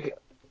like,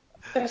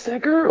 that's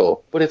that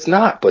girl, but it's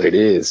not. But it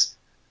is.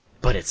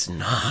 But it's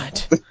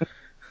not.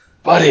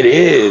 But it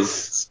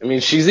is. I mean,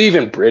 she's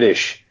even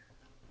British.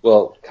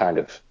 Well, kind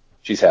of.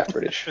 She's half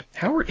British.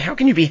 How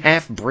can you be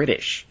half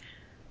British?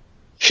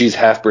 She's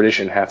half British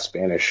and half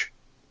Spanish.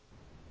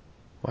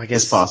 Well, I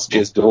guess It's possible.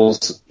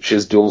 She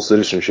has dual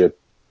citizenship.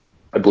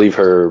 I believe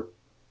her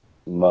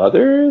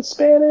mother is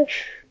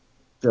Spanish.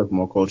 She has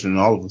more culture than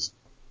all of us.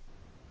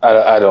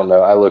 I don't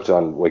know. I looked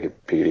on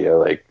Wikipedia.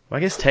 Well, I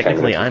guess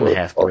technically I'm before.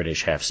 half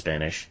British, half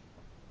Spanish.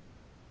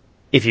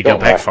 If you go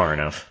back far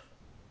enough.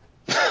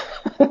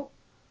 All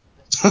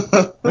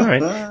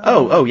right.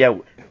 Oh yeah.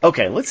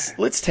 Okay,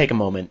 let's take a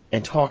moment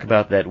and talk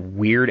about that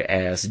weird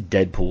ass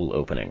Deadpool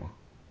opening.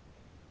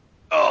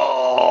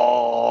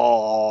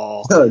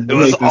 Oh, it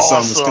was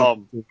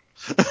awesome.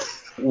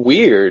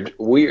 Weird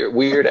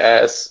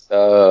ass.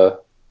 Do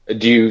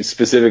you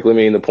specifically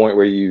mean the point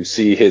where you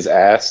see his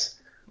ass,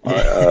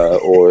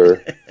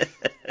 or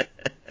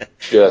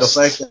just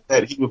the fact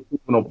that he was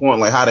proving a point,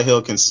 like how the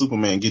hell can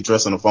Superman get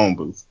dressed in a phone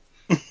booth?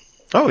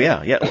 Oh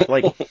yeah.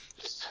 Like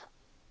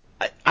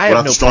I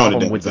have no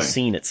problem with the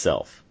scene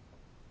itself.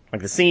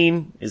 Like the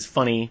scene is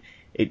funny.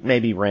 It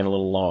maybe ran a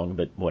little long,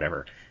 but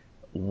whatever.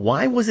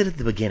 Why was it at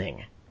the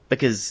beginning?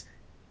 Because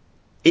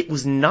it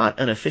was not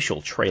an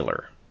official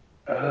trailer.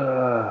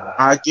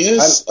 I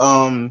guess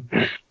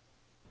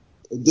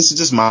this is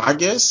just my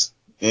guess,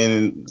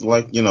 and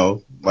like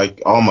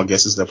all my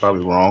guesses, they're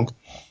probably wrong.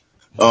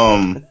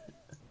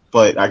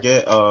 But I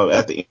get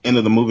at the end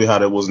of the movie how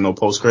there was no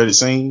post-credit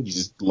scene.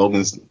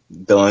 Logan's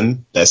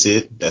done. That's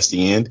it. That's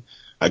the end.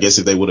 I guess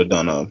if they would have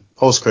done a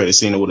post-credit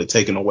scene, it would have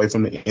taken away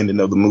from the ending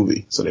of the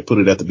movie. So they put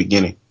it at the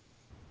beginning.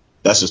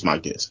 That's just my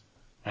guess.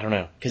 I don't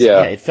know. Because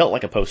yeah, it felt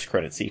like a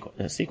post-credit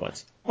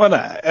sequence. Well,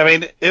 I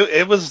mean,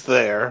 it was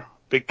there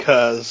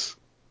because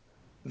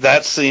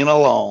that scene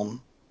alone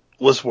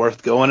was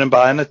worth going and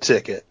buying a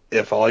ticket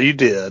if all you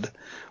did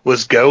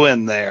was go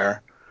in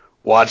there,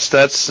 watch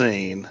that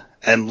scene,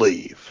 and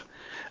leave.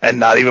 And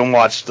not even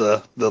watch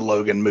the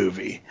Logan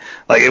movie.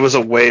 Like, it was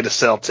a way to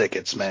sell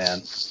tickets,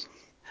 man.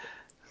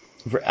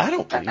 I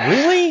don't...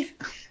 Really?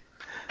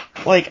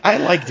 Like, I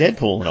like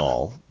Deadpool and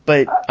all,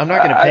 but I'm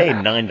not going to pay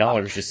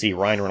 $9 to see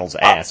Ryan Reynolds'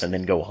 ass and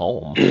then go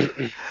home.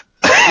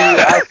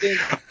 I think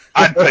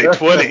I'd pay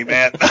 20,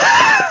 man.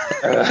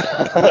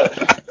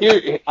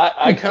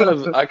 I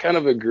kind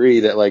of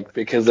agree that, like,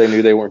 because they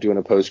knew they weren't doing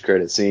a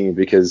post-credit scene,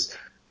 because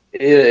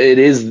it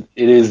is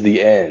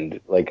the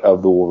end, like,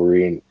 of the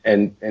Wolverine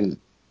and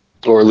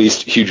or at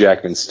least Hugh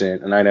Jackman's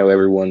stint. And I know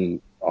everyone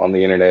on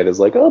the internet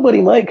is like, oh, but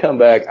he might come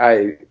back.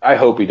 I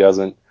hope he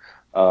doesn't.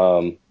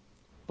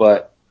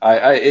 But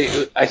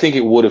I think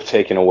it would have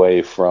taken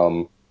away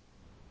from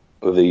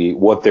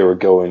what they were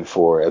going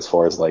for as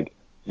far as, like,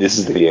 this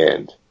is the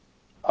end.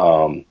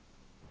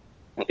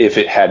 If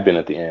it had been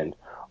at the end.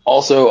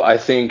 Also, I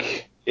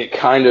think it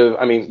kind of,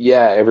 I mean,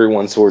 yeah,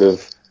 everyone is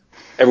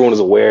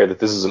aware that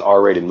this is an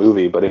R-rated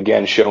movie, but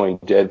again, showing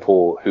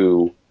Deadpool,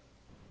 who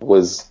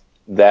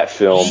that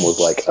film was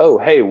like, oh,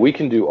 hey, we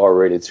can do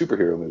R-rated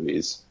superhero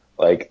movies.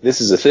 Like,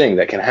 this is a thing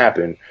that can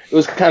happen. It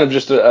was kind of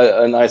just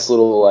a nice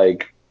little,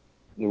 like,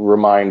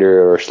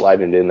 reminder or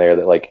sliding it in there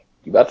that, like,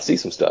 you're about to see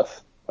some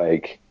stuff.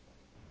 Like,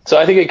 so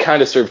I think it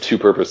kind of served two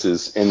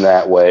purposes in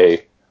that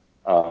way,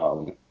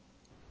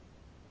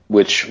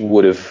 which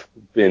would have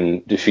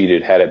been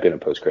defeated had it been a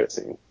post-credit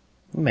scene.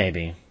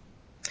 Maybe.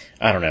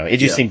 I don't know. It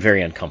just seemed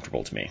very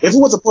uncomfortable to me. If it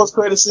was a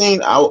post-credit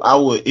scene,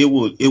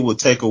 it would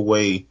take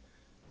away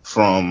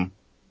from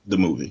the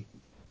movie,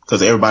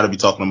 because everybody would be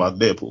talking about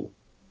Deadpool.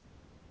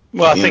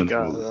 Well, I think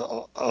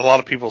a lot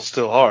of people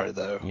still are,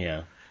 though.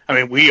 Yeah. I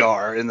mean, we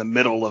are in the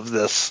middle of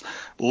this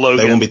Logan.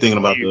 They won't be thinking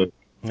about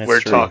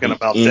We're talking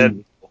about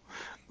Deadpool.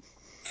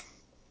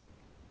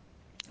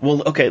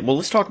 Well, okay. Well,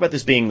 let's talk about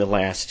this being the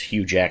last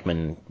Hugh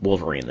Jackman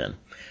Wolverine then.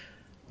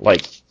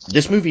 Like,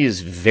 this movie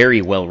is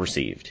very well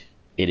received.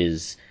 It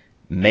is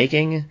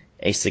making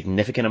a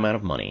significant amount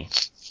of money.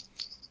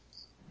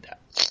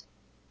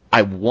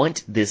 I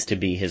want this to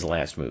be his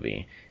last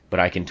movie, but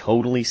I can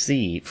totally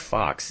see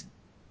Fox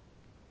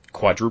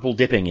quadruple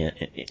dipping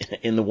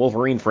in the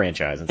Wolverine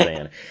franchise and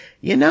saying,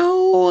 you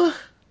know,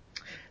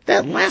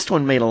 that last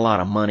one made a lot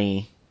of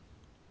money.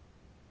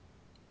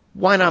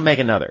 Why not make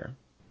another?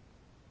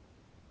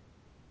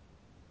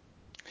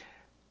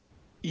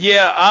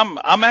 Yeah,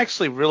 I'm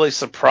actually really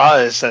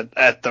surprised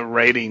at the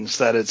ratings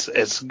that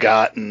it's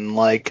gotten.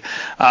 Like,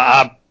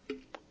 I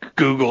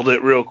Googled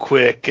it real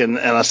quick, and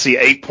I see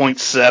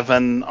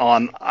 8.7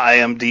 on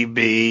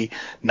IMDb,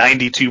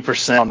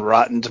 92% on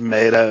Rotten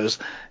Tomatoes,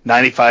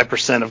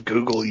 95% of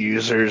Google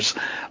users.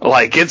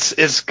 Like,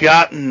 it's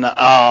gotten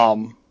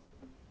a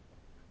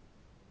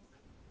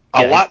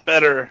lot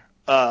better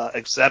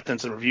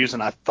acceptance and reviews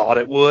than I thought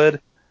it would.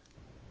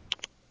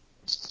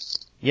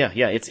 Yeah,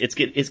 it's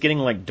getting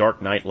like Dark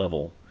Knight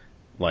level,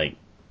 like,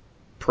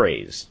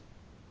 praise.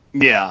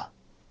 Yeah.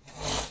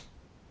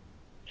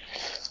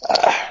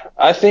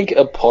 I think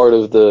a part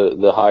of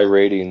the high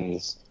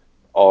ratings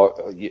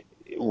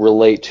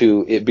relate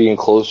to it being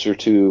closer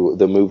to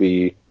the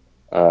movie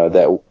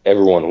that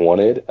everyone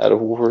wanted out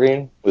of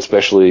Wolverine,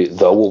 especially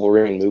the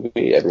Wolverine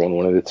movie. Everyone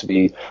wanted it to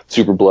be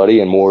super bloody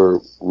and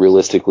more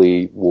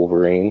realistically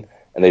Wolverine,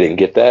 and they didn't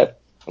get that.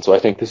 And so I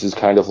think this is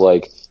kind of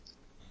like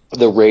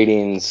the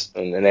ratings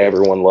and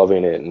everyone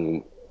loving it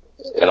and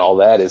all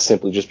that is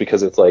simply just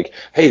because it's like,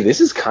 hey,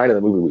 this is kind of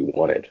the movie we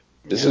wanted.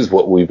 This is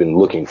what we've been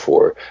looking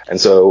for.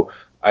 And so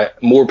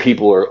more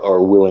people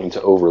are willing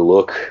to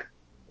overlook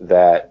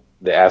the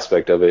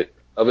aspect of it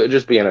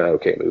just being an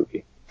okay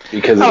movie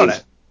because it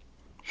was.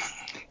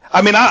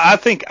 I mean, I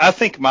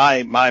think my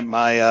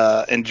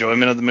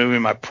enjoyment of the movie,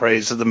 my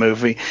praise of the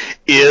movie,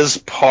 is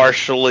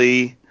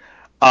partially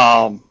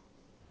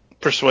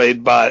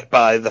persuaded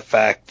by the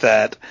fact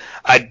that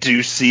I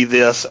do see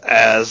this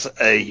as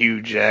a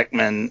Hugh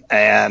Jackman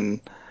and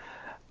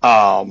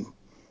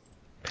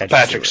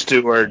Patrick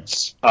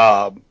Stewart's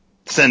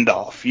send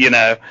off, you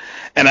know,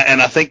 and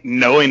I think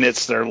knowing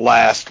it's their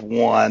last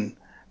one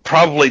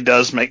probably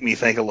does make me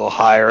think a little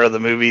higher of the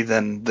movie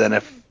than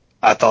if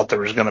I thought there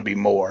was going to be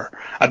more.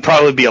 I'd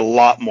probably be a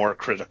lot more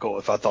critical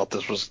if I thought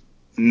this was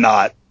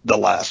not the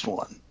last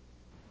one.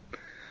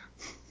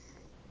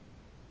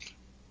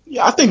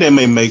 Yeah, I think they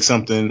may make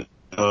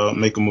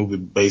make a movie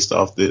based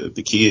off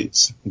the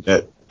kids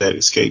that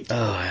escaped.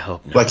 Oh, I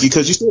hope not. Like,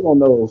 because you still don't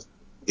know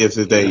if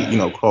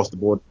they, cross the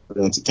border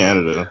into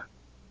Canada.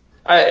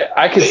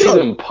 I could see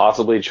them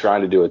possibly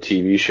trying to do a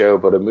TV show,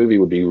 but a movie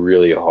would be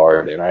really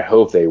hard, and I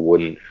hope they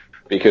wouldn't,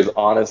 because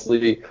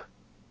honestly,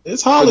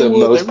 it's Hollywood.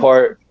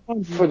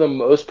 For the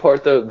most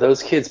part, though,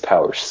 those kids'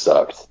 powers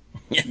sucked.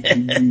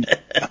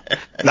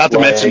 Not to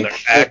mention their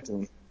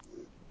acting.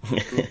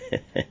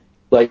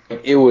 Like,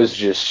 it was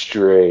just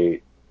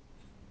straight,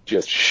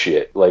 just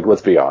shit. Like,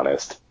 let's be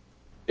honest.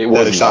 It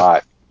was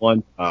not.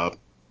 One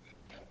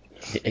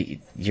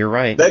You're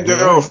right. That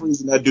girl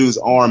freezing that dude's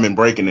arm and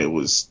breaking it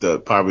was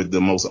probably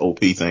the most OP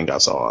thing I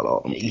saw at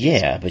all.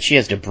 Yeah, but she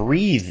has to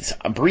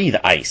breathe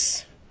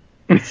ice.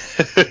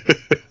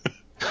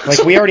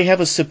 Like, we already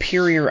have a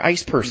superior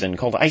ice person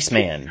called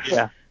Iceman.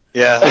 Yeah.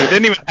 Yeah, it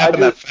didn't even happen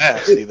that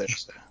fast either.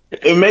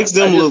 It makes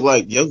them look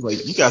like,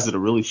 you guys did a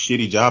really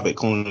shitty job at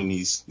cloning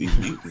these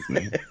mutants,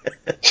 man.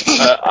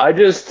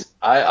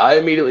 I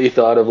immediately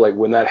thought of, like,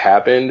 when that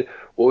happened,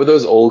 what were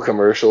those old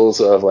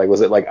commercials of, like,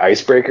 was it like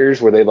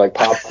icebreakers where they like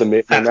pop the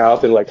mitt in their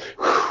mouth and like,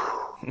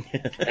 and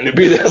it'd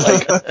be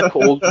that like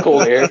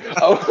cold air.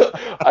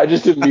 I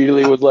just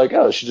immediately was like,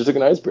 oh, she just took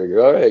an icebreaker.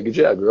 All right, good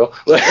job, girl.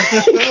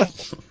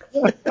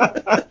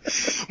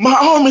 My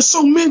arm is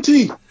so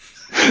minty.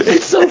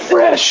 It's so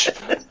fresh.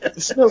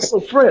 It smells so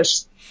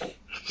fresh.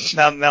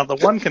 Now the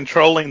one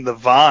controlling the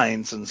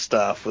vines and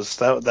stuff was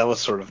that was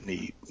sort of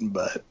neat,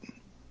 but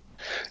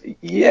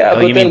yeah.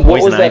 But then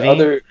what was that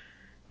other?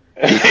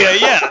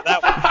 yeah,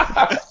 that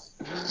one.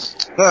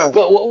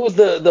 But what was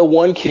the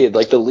one kid,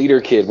 like the leader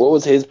kid? What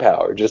was his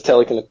power? Just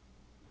telekinesis?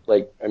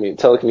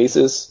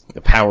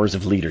 The powers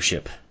of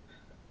leadership.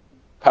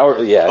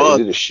 Power, yeah, he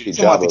did a shitty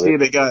job of it. The kid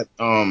that got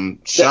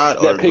shot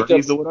or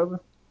grazed or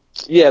whatever?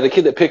 Yeah, the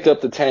kid that picked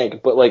up the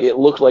tank, but like it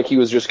looked like he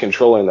was just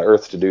controlling the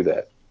earth to do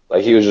that.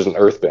 Like he was just an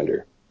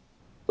earthbender.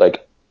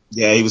 Like,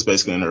 yeah, he was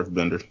basically an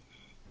earthbender.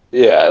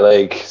 Yeah,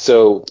 like,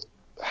 so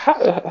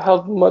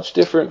how much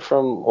different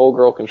from old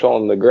girl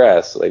controlling the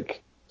grass?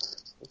 Like,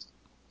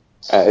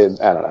 I don't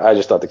know. I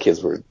just thought the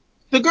kids were.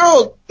 The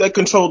girl that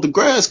controlled the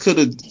grass could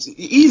have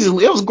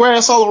easily. It was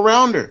grass all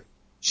around her.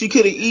 She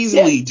could have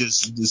easily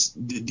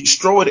just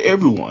destroyed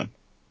everyone.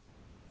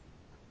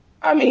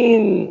 I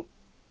mean,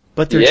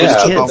 but they're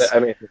just kids. I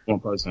mean, one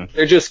person.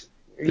 They're just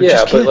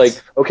but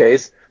like, okay,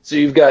 so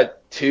you've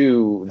got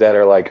two that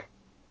are like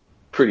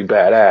pretty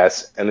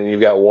badass, and then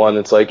you've got one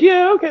that's like,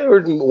 yeah, okay,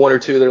 or one or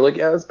two that are like,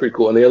 yeah, that's pretty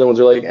cool, and the other ones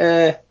are like,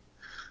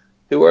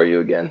 who are you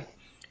again?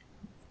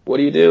 What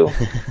do you do?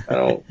 I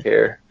don't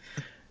care.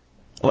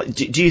 Well,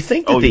 do you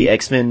think that the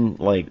X-Men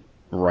like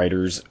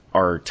writers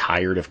are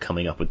tired of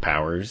coming up with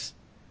powers?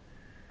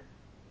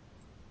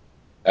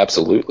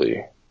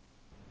 Absolutely.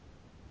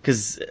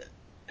 Because,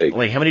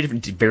 like, how many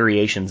different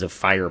variations of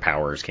fire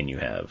powers can you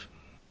have?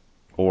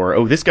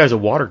 Or, this guy's a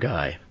water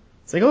guy.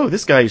 It's like,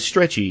 this guy is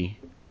stretchy.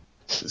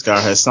 This guy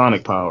has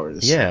sonic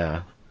powers.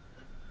 Yeah.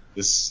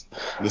 This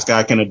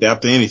guy can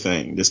adapt to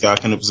anything. This guy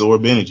can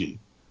absorb energy.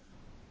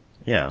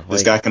 Yeah.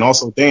 This guy can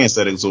also dance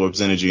that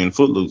absorbs energy in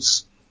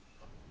Footloose.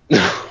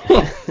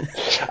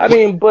 I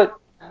mean, but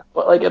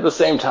like at the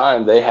same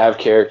time, they have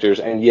characters,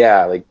 and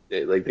yeah, like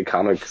the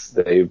comics,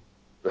 they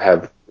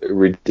have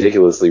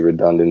ridiculously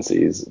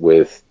redundancies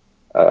with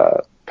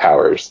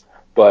powers,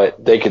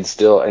 but they could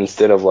still,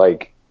 instead of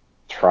like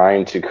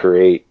trying to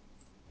create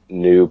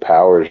new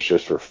powers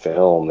just for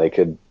film, they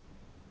could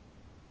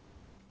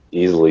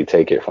easily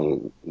take it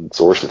from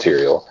source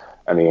material.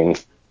 I mean,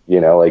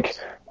 like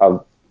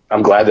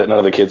I'm glad that none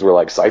of the kids were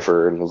like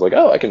Cypher and was like,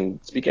 oh, I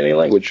can speak any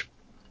language.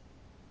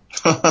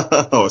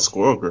 Oh, a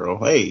squirrel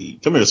girl. Hey,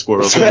 come here,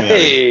 squirrel. Get me out of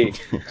here.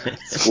 Hey,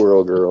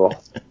 squirrel girl.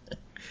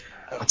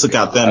 I took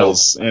out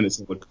Thanos and his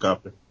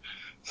helicopter.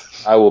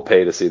 I will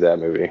pay to see that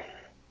movie.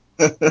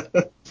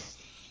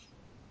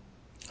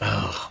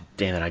 Oh,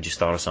 damn it! I just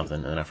thought of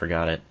something and I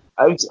forgot it.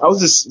 I was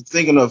just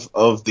thinking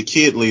of the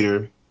kid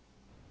leader,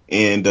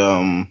 and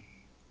I'm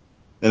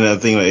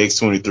thinking of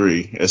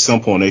X-23. At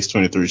some point,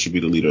 X-23 should be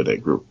the leader of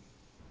that group.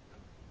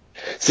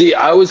 See,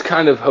 I was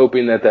kind of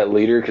hoping that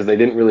leader, because they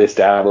didn't really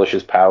establish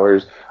his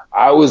powers,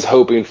 I was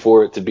hoping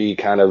for it to be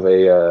kind of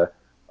a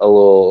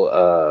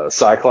little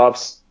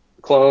Cyclops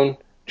clone,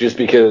 just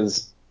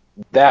because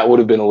that would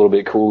have been a little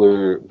bit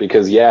cooler.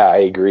 Because yeah, I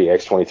agree,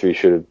 X-23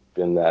 should have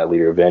been that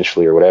leader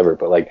eventually or whatever,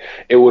 but like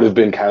it would have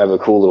been kind of a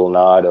cool little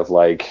nod of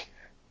like,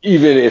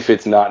 even if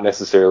it's not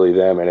necessarily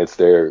them and it's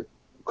their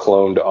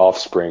cloned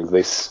offsprings,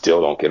 they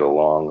still don't get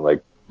along.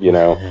 Like, like,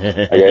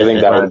 I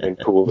think that would have been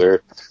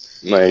cooler.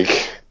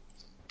 Like,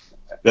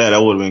 yeah,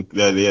 that would have been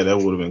that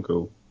would have been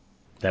cool.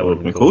 That would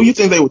have been cool. Who you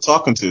think they were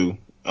talking to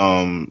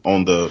on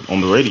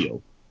the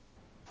radio?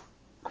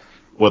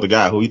 Well, the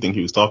guy, who you think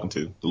he was talking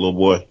to? The little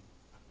boy.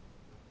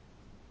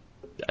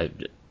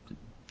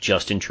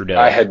 Justin Trudeau.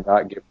 I had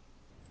not given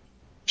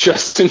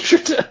Justin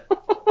Trudeau.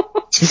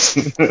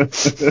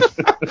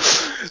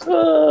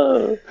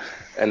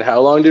 And how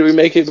long did we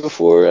make it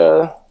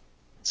before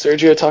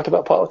Sergio talked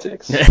about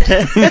politics?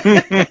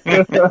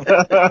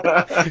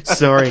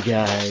 Sorry,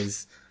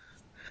 guys.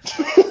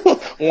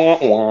 Wah,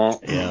 wah.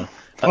 Yeah.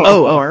 I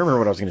remember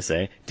what I was going to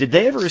say. Did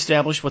they ever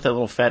establish what that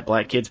little fat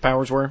black kid's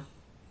powers were?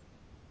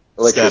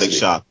 Static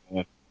shock.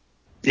 Man.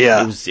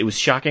 Yeah. It was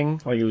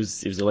shocking. Like it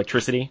was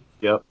electricity.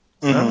 Yep.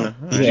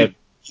 Mm-hmm.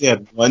 He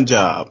had one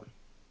job.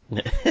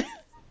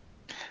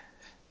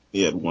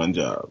 He had one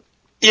job.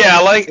 Yeah,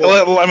 like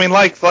I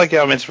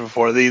mentioned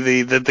before,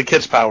 the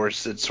kids'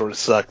 powers did sort of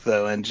suck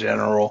though in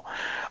general.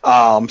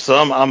 So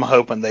I'm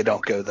hoping they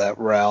don't go that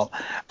route.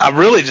 I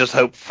really just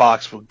hope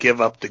Fox will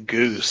give up the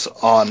goose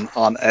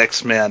on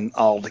X-Men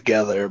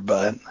altogether,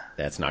 but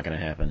that's not going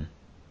to happen.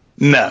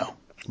 No.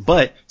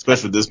 But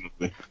especially this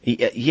movie.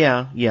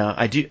 Yeah,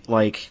 I do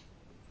like.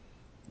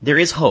 There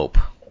is hope.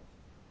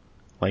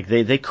 Like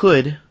they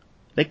could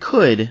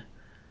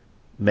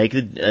make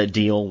a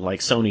deal like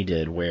Sony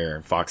did,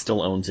 where Fox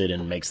still owns it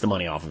and makes the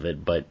money off of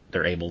it, but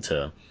they're able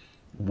to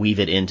weave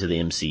it into the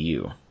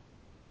MCU.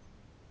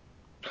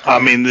 I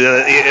mean,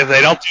 if they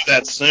don't do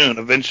that soon,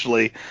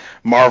 eventually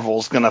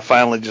Marvel's going to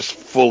finally just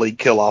fully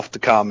kill off the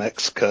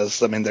comics,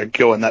 because I mean they're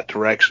going that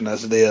direction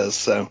as it is.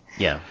 So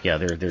yeah,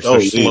 they're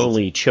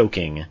slowly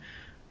choking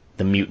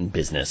the mutant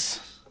business,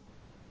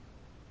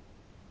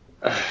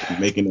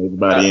 making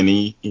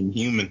everybody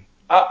inhuman.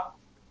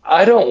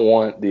 I don't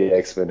want the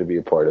X-Men to be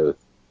a part of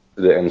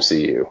the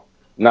MCU.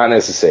 Not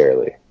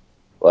necessarily.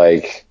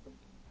 Like,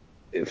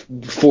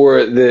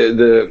 for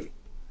the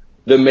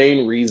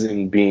main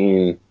reason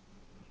being,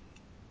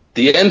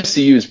 the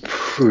MCU is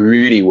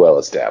pretty well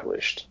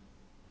established.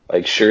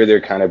 Like, sure, they're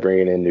kind of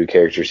bringing in new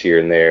characters here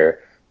and there,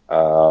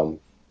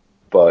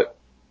 but,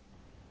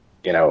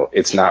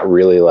 it's not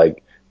really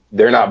like,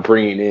 they're not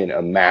bringing in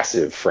a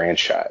massive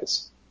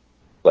franchise.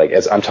 Like,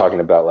 as I'm talking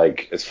about,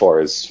 like, as far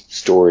as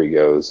story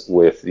goes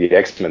with the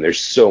X-Men,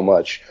 there's so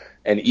much.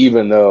 And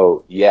even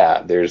though,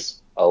 yeah,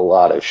 there's a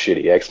lot of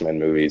shitty X-Men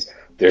movies,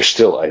 there's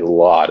still a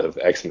lot of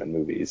X-Men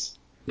movies.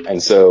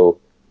 And so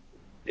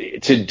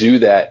to do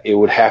that, it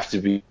would have to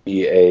be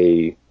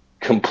a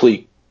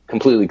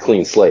completely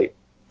clean slate.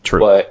 True.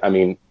 But, I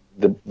mean,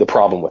 the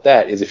problem with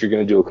that is if you're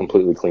going to do a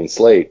completely clean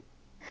slate,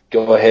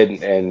 go ahead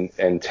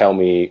and tell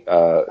me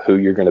who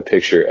you're going to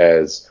picture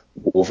as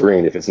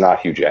Wolverine if it's not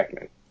Hugh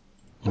Jackman.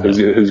 No.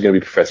 Who's going to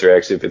be Professor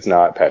X if it's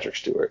not Patrick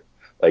Stewart?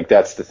 Like,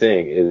 that's the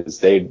thing, is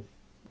they've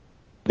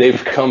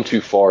come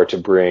too far to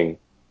bring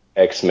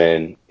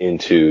X-Men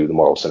into the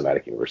Marvel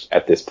Cinematic Universe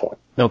at this point.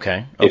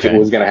 Okay. If it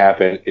was going to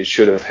happen, it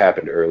should have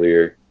happened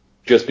earlier,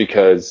 just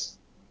because,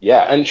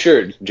 yeah, and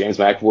sure, James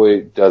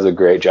McAvoy does a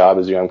great job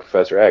as young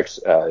Professor X,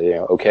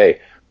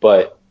 okay,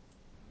 but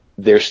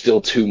there's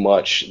still too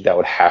much that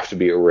would have to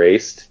be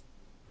erased.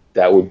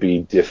 That would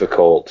be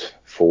difficult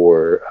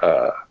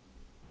for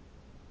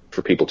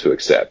people to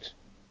accept.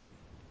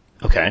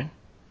 Okay.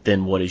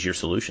 Then what is your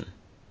solution?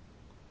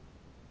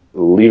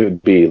 Leave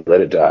it be. Let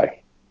it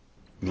die.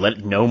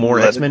 No more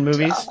X-Men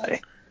movies?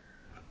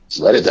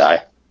 Let it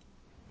die.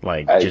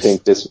 Like,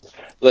 think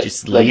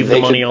just leave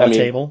the money on the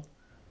table?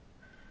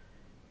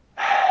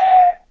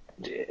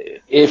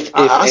 if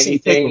I say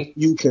take anything, a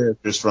few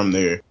characters from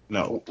there.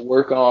 No,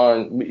 work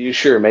on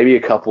sure maybe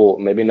a couple,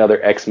 maybe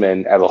another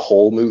X-Men as a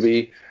whole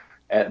movie,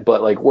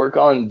 but like work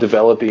on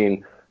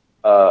developing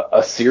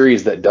a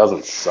series that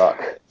doesn't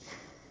suck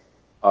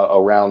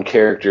around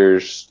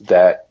characters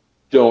that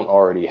don't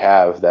already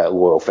have that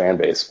loyal fan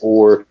base,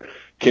 or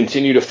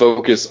continue to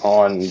focus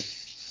on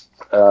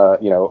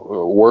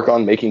work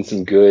on making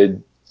some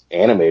good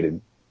animated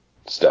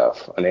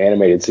stuff, an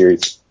animated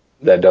series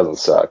that doesn't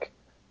suck.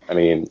 I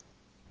mean,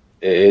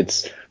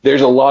 there's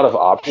a lot of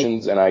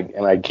options, and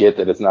I get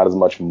that it's not as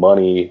much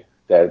money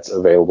that's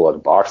available at the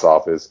box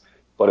office,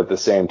 but at the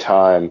same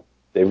time,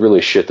 they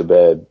really shit the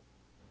bed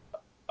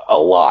a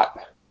lot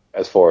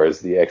as far as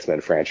the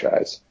X-Men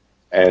franchise.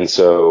 And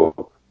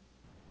so,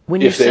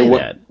 When you if they say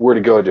that, were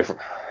to go a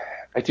different,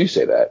 I do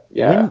say that,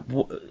 yeah.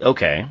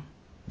 Okay,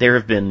 there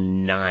have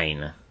been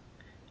 9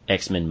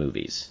 X-Men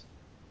movies,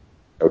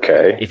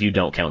 Okay. if you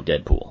don't count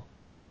Deadpool.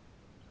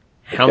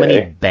 How Okay.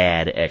 many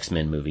bad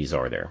X-Men movies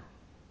are there?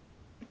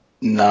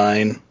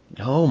 9.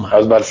 Oh my! I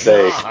was about to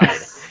say.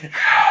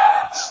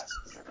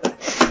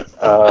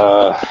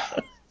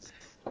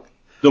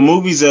 the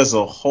movies as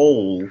a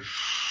whole,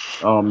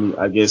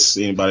 I guess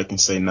anybody can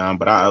say 9,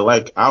 but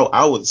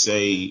I would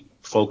say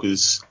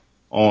focus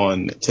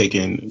on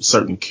taking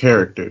certain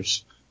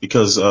characters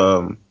because,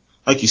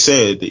 like you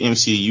said, the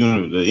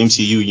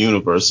MCU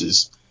universe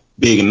is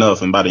big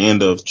enough, and by the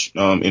end of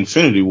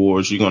Infinity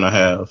Wars, you're gonna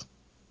have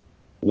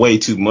way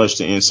too much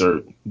to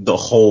insert the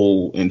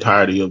whole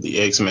entirety of the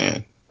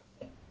X-Men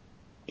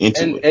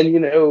into it.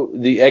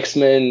 And the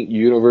X-Men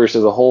universe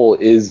as a whole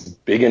is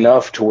big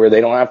enough to where they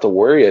don't have to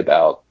worry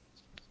about,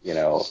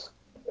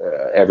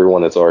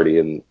 everyone that's already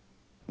in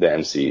the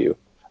MCU.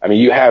 I mean,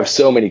 you have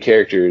so many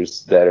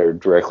characters that are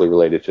directly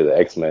related to the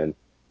X-Men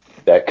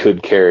that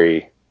could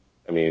carry,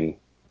 a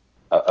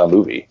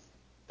movie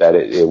that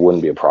it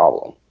wouldn't be a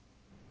problem.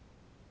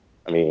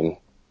 I mean,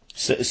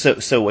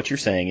 So what you're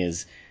saying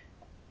is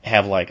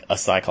have like a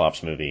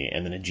Cyclops movie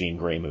and then a Jean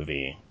Grey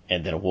movie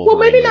and then a Wolverine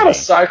well, maybe not a movie.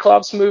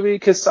 Cyclops movie,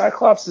 because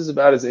Cyclops is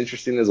about as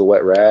interesting as a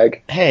wet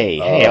rag. Hey,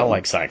 I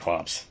like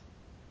Cyclops.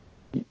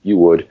 You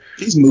would.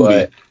 He's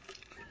moody.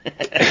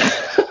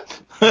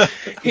 But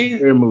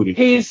Very moody.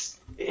 he's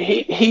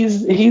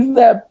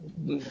that.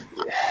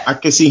 I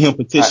can see him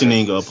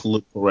petitioning a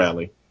political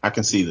rally. I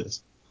can see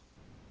this.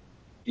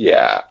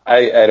 Yeah,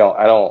 I don't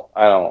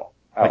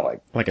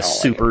like a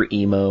super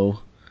emo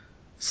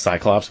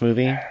Cyclops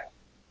movie.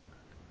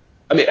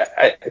 I mean,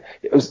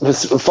 it was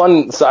a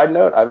fun side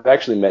note. I've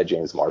actually met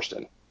James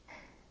Marsden,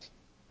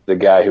 the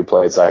guy who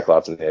played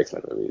Cyclops in the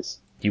X-Men movies.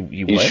 He's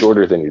what?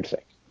 Shorter than you'd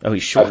think. Oh,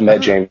 he's short. I've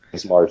met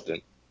James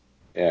Marsden.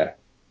 Yeah,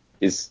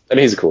 he's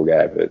a cool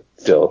guy, but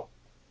still,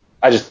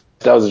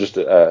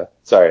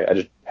 sorry, I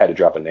just had to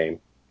drop a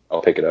name.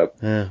 I'll pick it up.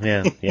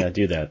 Yeah,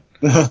 do that.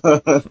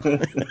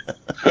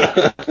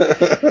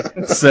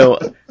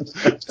 so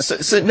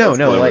no,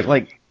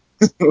 like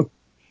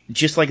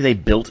just like they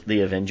built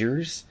the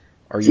Avengers,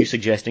 are you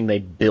suggesting they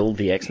build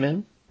the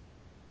X-Men?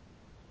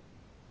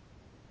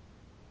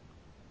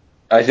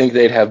 I think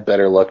they'd have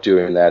better luck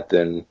doing that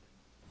than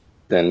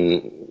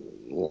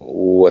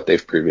what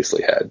they've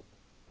previously had.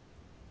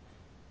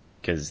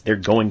 Because they're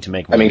going to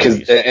make more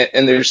movies.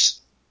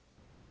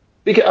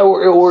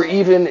 Or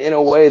even in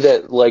a way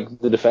that like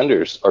the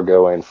Defenders are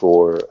going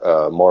for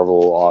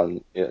Marvel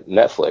on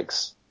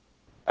Netflix.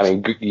 I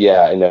mean,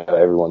 yeah, I know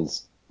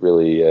everyone's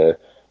really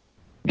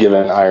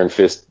giving Iron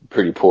Fist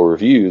pretty poor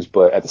reviews,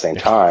 but at the same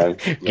time,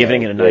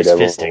 giving it a nice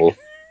fisting.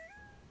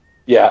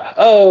 Yeah.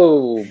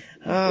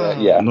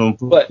 Yeah. No.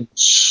 But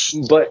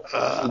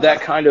that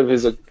kind of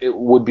it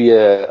would be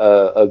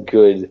a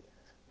good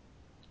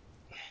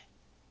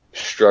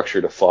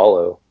structure to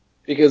follow,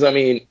 because I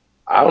mean,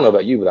 I don't know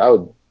about you, but I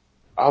would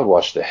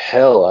watch the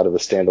hell out of a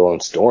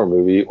standalone Storm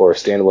movie, or a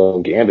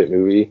standalone Gambit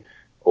movie,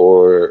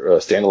 or a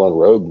standalone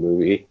Rogue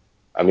movie.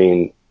 I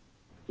mean,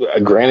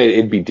 granted,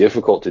 it'd be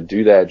difficult to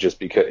do that just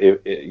because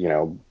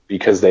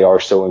because they are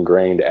so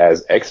ingrained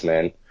as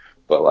X-Men,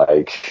 but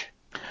like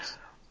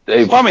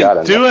doing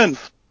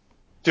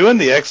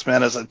the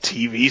X-Men as a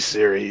TV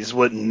series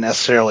wouldn't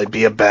necessarily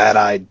be a bad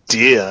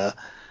idea.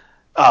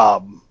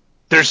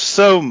 There's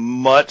so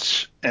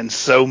much and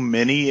so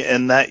many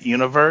in that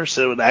universe.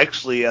 It would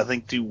actually, I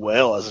think, do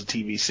well as a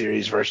TV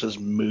series versus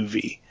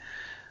movie.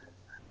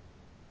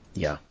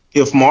 Yeah.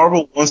 If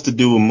Marvel wants to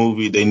do a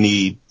movie, they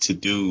need to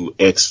do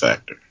X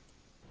Factor.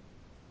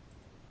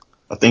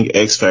 I think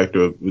X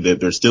Factor, that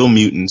they're still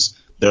mutants.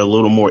 They're a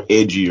little more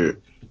edgier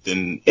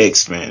than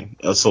X-Men.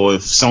 So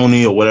if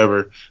Sony or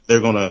whatever, they're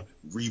gonna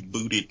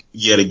reboot it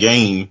yet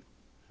again,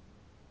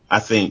 I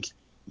think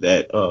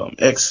that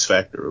X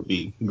Factor will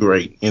be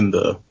great in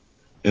the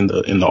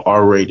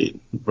R-rated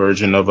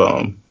version of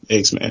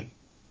X-Men.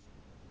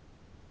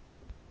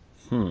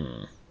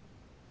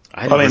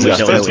 I don't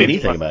know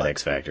anything about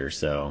X Factor,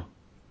 so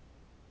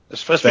they're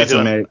supposed to be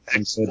doing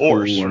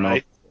X-Force,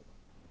 right?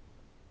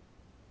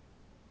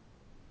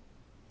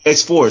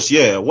 X-Force,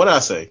 yeah. What did I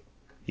say?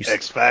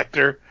 X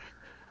Factor,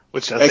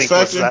 which I think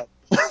was that.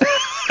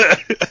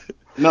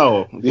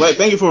 No, like,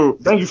 thank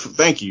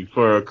you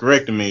for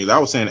correcting me. I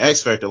was saying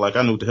X Factor, like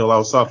I knew what the hell I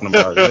was talking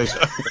about.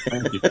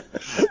 Thank you.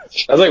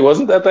 I was like,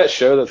 wasn't that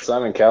show that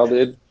Simon Cowell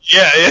did?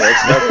 Yeah.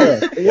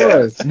 It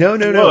was. No.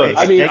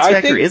 I mean, X I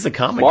Factor think is a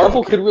comic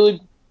Marvel book. could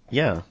really.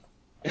 Yeah.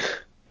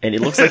 And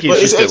it looks like But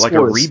it's just like a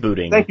X-Force.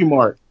 rebooting. Thank you,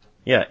 Mark.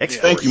 Yeah,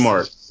 X-Force. Thank you,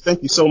 Mark.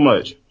 Thank you so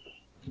much.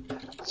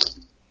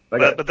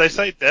 But they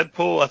say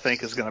Deadpool, I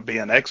think, is going to be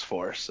an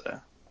X-Force. So.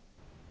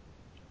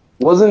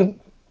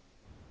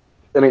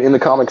 In the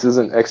comics,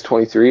 isn't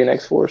X-23 an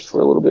X-Force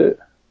for a little bit?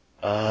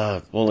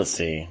 Well, let's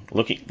see.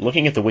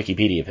 Looking at the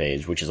Wikipedia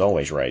page, which is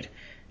always right.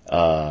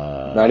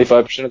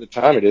 95% of the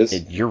time it is.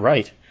 You're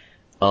right.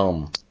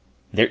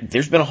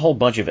 There's been a whole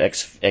bunch of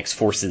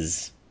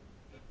X-Forces.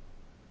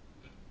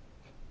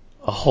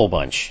 A whole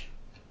bunch.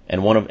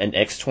 And an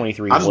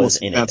X-23 was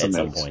in it at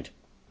some point.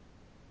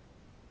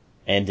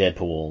 And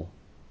Deadpool.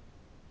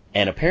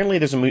 And apparently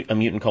there's a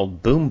mutant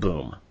called Boom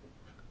Boom.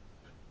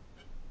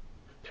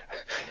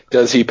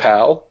 Does he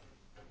pal?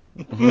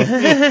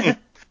 Well,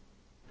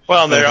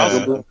 they're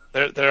also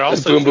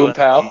Boom Boom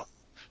pal.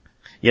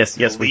 Yes,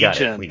 we got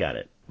Legion. it. We got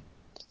it.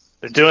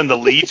 They're doing the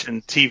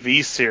Legion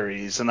TV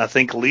series, and I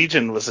think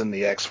Legion was in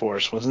the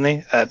X-Force, wasn't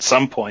he? At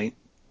some point.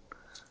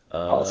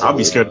 I'll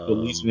be scared to put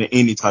Legion in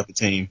any type of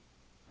team.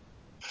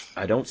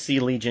 I don't see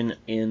Legion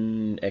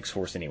in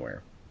X-Force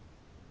anywhere.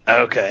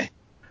 Okay.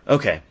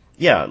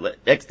 Yeah,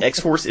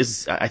 X-Force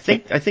is. I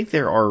think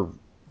there are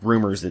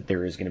rumors that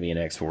there is going to be an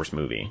X-Force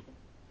movie.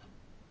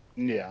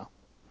 Yeah.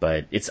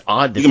 But it's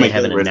odd that You can they make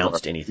haven't that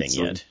announced Red anything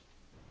Rocket.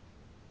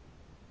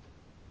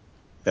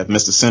 yet. Have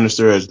Mr.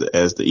 Sinister as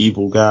the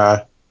evil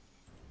guy.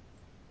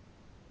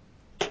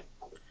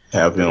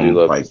 Have him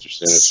love like Mr.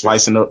 Sinister.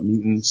 slicing up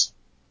mutants.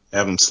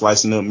 Have him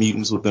slicing up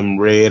mutants with them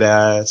red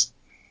eyes.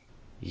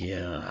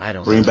 Yeah, I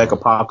don't Bring know. back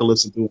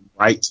Apocalypse and do him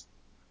right.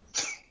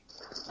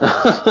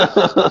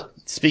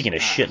 Speaking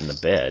of shit in the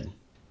bed.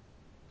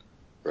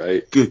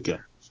 Right. Good guy.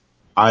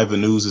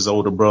 Ivan Ooze's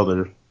older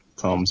brother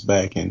comes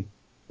back and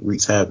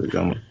wreaks havoc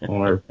on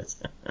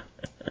Earth.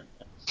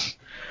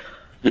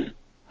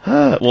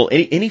 Well,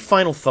 any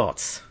final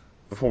thoughts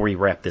before we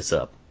wrap this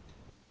up?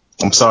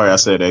 I'm sorry I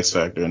said X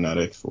Factor and not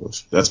X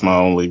Force. That's my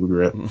only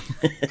regret.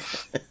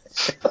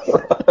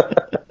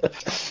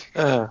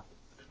 I'm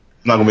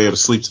not gonna be able to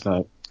sleep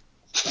tonight.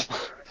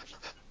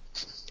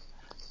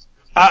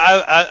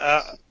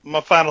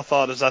 My final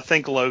thought is I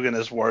think Logan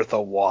is worth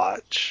a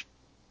watch.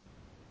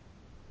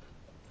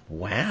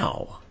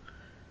 Wow.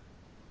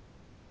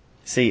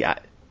 See, I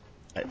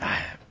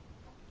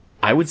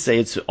would say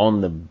it's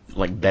on the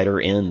better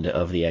end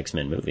of the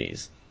X-Men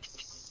movies.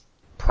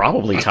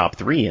 Probably top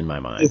 3 in my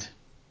mind.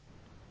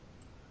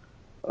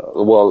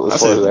 Well,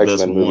 as far as the best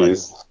X-Men one.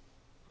 movies,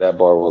 that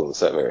bar wasn't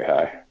set very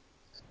high.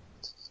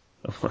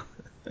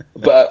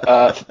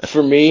 But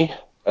for me,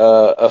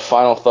 a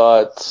final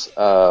thought.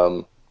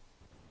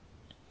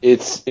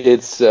 It's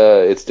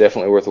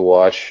definitely worth a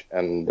watch,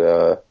 and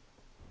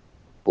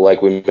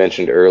like we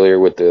mentioned earlier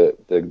with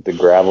the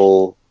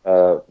gravel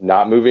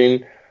not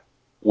moving,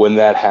 when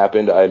that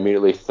happened, I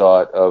immediately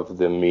thought of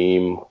the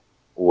meme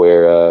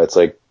where it's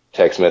like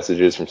text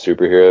messages from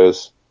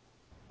superheroes,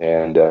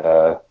 and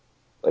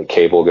like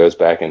Cable goes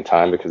back in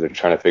time because they're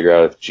trying to figure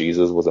out if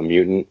Jesus was a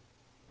mutant,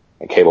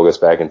 and Cable goes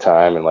back in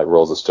time and like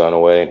rolls a stone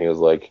away, and he was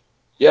like,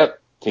 "Yep."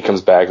 He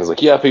comes back and is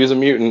like, "Yep, he was a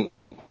mutant.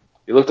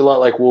 He looked a lot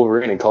like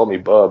Wolverine and called me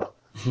Bub."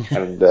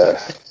 And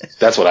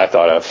that's what I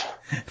thought of.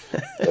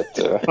 But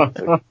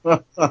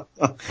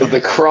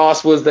the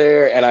cross was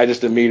there, and I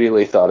just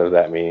immediately thought of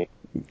that meme.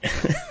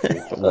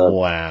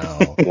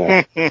 Wow.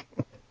 Yeah.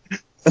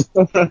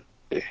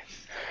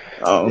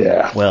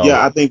 Yeah. Well,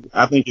 Yeah, I think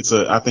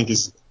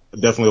it's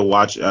definitely a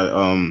watch.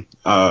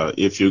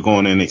 If you're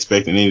going in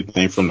expecting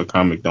anything from the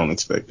comic, don't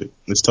expect it.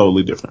 It's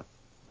totally different.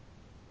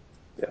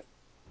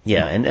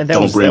 yeah, and that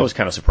was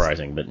kind of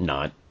surprising, but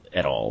not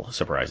at all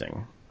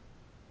surprising.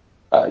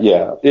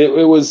 Yeah,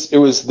 it was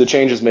the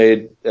changes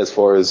made as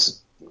far as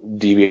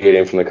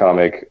deviating from the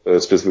comic,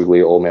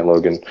 specifically Old Man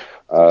Logan,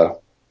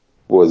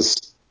 was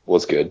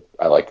good.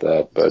 I liked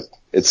that, but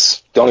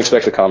don't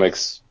expect the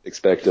comics.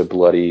 Expect a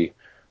bloody,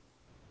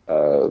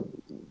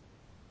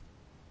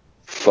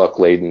 fuck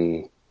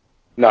laden,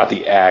 not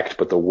the act,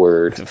 but the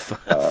word movie.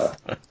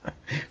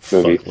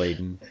 Fuck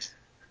laden.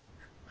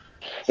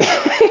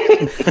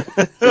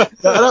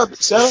 Shout out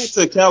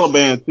to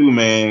Caliban too,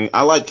 man.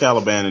 I like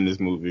Caliban in this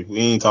movie. We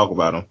ain't talk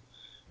about him.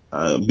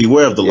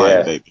 Beware of the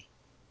light, baby.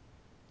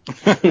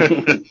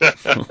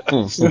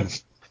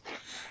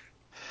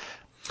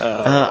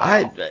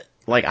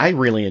 I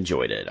really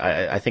enjoyed it.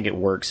 I think it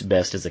works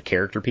best as a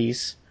character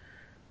piece.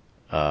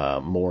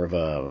 More of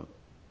a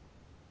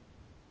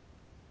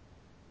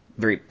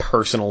very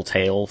personal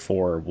tale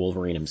for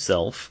Wolverine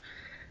himself,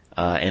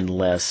 and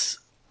less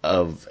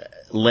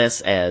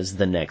as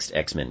the next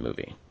X-Men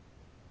movie.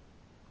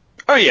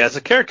 Oh yeah, as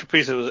a character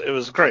piece, it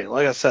was great.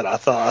 Like I said, I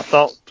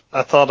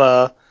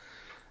thought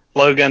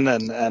Logan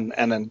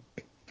and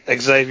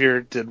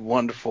Xavier did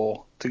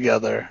wonderful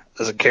together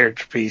as a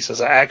character piece,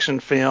 as an action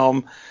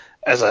film,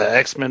 as an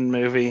X-Men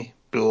movie.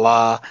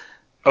 blah.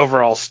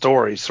 Overall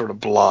story, sort of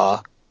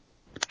blah.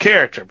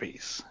 Character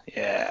piece,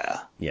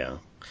 yeah. Yeah.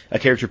 A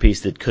character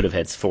piece that could have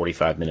had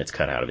 45 minutes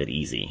cut out of it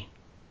easy.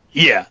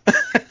 Yeah.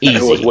 Easy.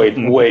 It was way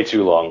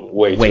too long.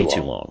 Way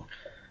too long.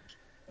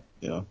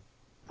 Yeah.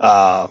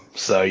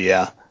 So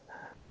yeah.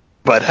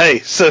 But hey,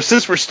 so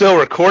since we're still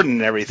recording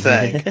and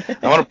everything,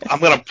 I'm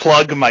gonna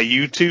plug my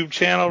YouTube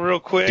channel real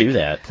quick. Do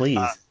that, please.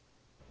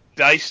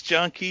 Dice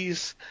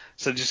Junkies.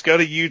 So just go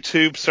to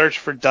YouTube, search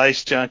for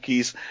Dice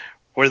Junkies.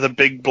 We're the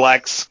big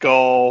black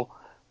skull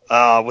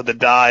with a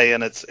die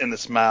in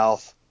its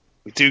mouth.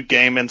 We do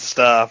gaming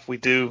stuff. We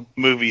do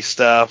movie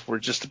stuff. We're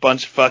just a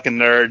bunch of fucking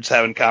nerds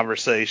having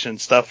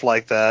conversations, stuff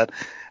like that.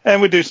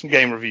 And we do some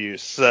game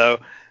reviews. So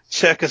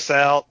check us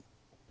out.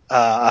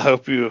 I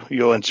hope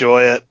you'll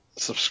enjoy it.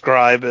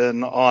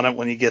 Subscribing on it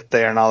when you get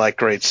there and all that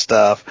great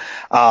stuff.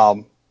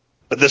 But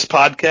this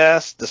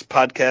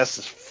podcast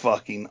is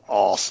fucking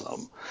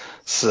awesome.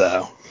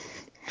 So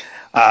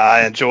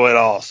I enjoy it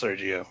all,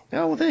 Sergio.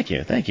 Oh, well, thank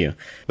you.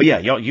 But yeah,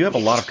 you have a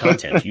lot of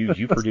content.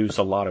 You produce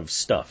a lot of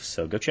stuff,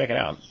 so go check it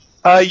out.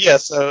 Yeah,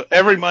 so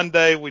every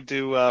Monday we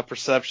do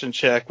Perception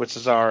Check, which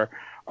is our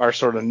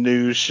sort of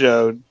news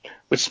show,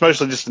 which is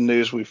mostly just the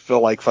news we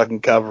feel like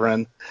fucking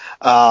covering.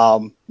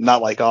 Not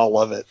like all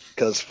of it,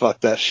 because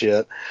fuck that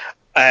shit.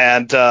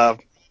 And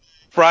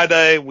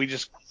Friday we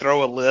just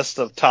throw a list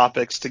of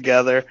topics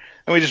together,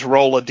 and we just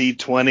roll a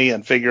D20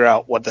 and figure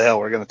out what the hell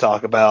we're going to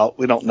talk about.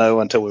 We don't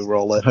know until we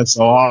roll it. That's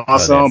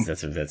awesome. Oh,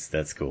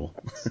 that's cool.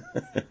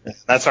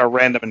 That's our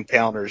Random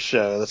Encounters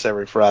show. That's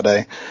every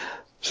Friday.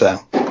 So,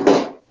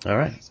 all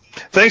right.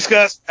 Thanks,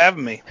 guys, for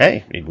having me.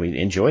 Hey, we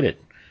enjoyed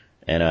it.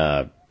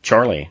 And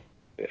Charlie,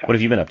 what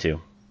have you been up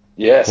to?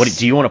 Yes.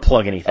 Do you want to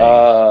plug anything?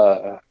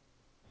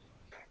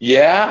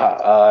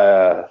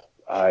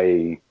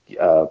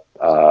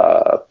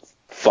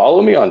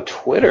 Follow me on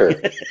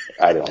Twitter.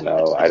 I don't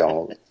know. I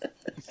don't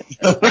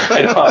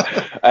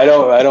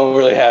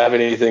really have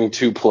anything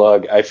to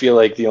plug. I feel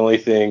like the only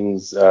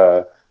things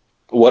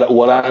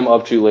what I'm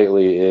up to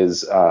lately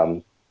is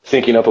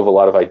thinking up of a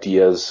lot of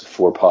ideas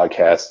for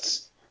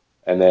podcasts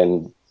and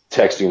then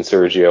texting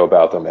Sergio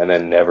about them and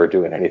then never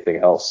doing anything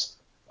else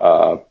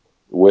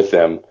with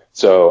them.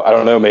 So I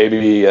don't know,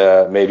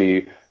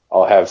 maybe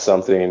I'll have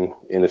something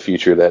in the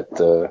future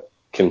that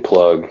can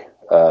plug.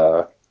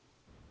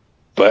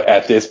 But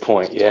at this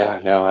point,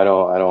 I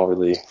don't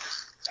really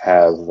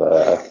have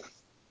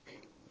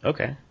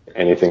okay.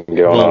 anything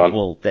going on.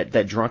 Well,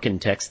 that drunken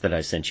text that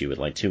I sent you at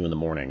like 2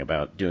 a.m.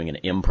 about doing an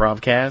improv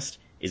cast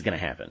is going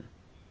to happen.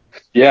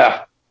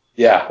 Yeah.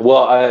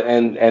 Well,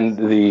 and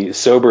the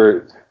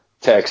sober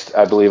text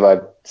I believe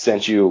I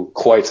sent you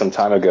quite some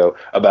time ago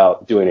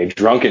about doing a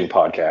drunken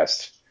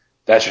podcast.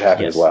 That should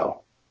happen as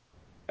well.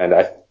 And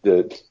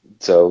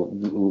so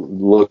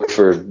look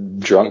for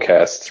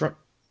Drunkcast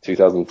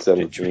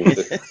 2017.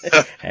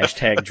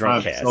 Hashtag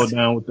Drunkcast. I'm so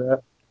down with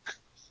that.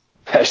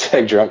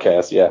 Hashtag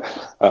Drunkcast, yeah.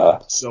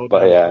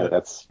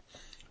 That's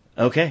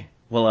okay.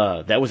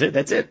 Well, that was it.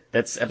 That's it.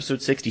 That's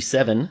episode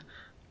 67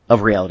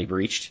 of Reality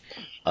Breached.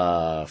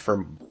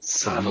 From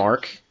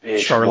Mark,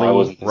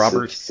 Charlie,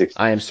 Robert,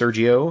 I am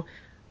Sergio.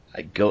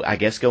 I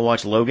guess go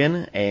watch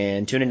Logan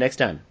and tune in next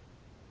time.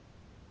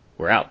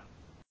 We're out.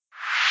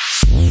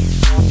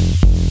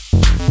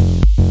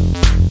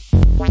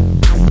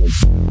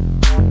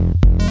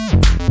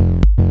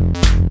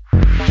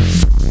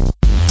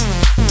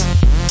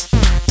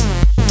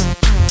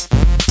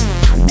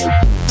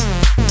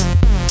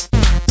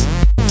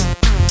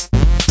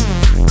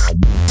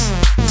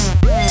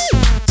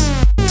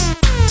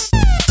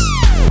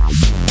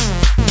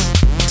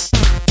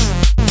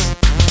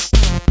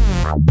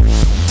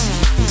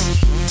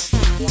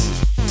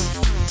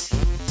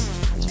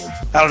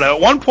 I don't know.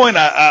 At one point,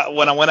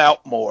 when I went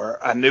out more,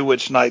 I knew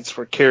which nights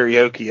were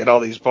karaoke at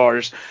all these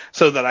bars,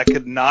 so that I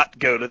could not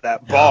go to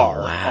that bar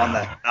on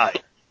that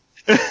night.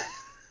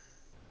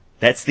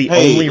 That's the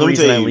only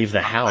reason I leave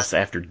the house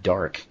after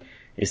dark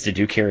is to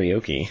do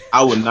karaoke.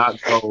 I would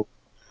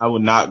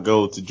not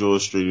go to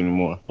George Street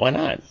anymore. Why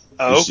not?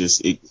 Oh,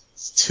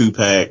 It's too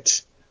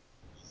packed.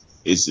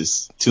 It's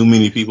just too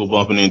many people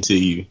bumping into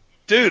you.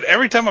 dude!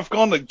 Every time I've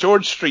gone to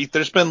George Street,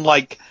 there's been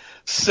like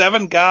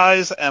 7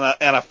 guys and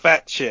a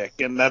fat chick,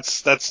 and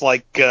that's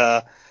like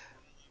all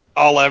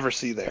I'll ever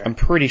see there. I'm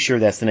pretty sure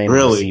that's the name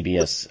of the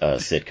CBS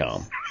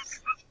sitcom.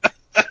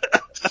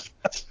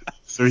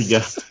 3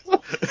 guys.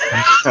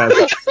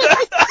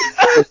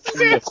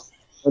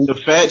 And the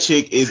fat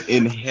chick is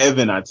in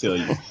heaven, I tell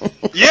you.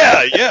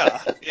 Yeah.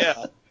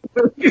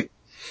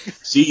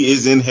 She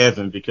is in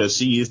heaven because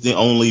she is the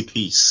only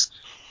piece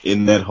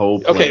in that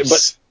whole place. Okay,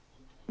 but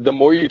the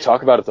more you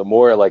talk about it, the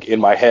more like in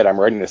my head I'm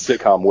writing a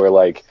sitcom where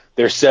like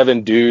there's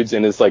 7 dudes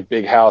in this like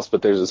big house,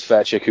 but there's this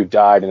fat chick who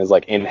died and is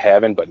like in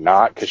heaven, but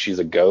not because she's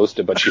a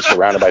ghost, but she's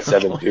surrounded by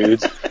 7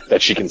 dudes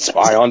that she can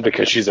spy on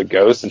because she's a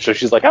ghost, and so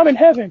she's like, I'm in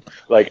heaven.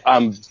 Like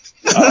I'm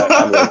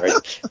gonna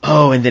write.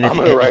 Oh, and then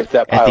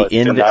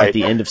at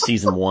the end of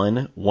season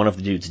 1, one of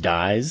the dudes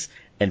dies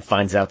and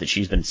finds out that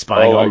she's been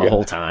spying on the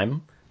whole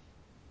time.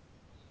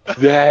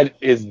 That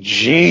is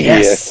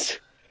genius. Yes.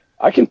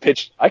 I can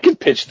pitch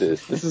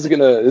this. This is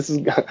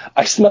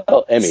I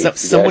smell Emmy.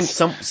 Someone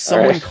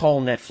right.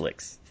 call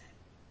Netflix.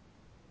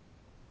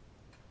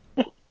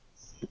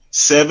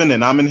 7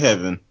 and I'm in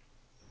heaven.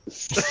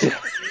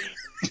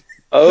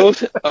 Oh,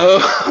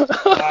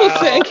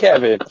 thank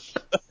heaven.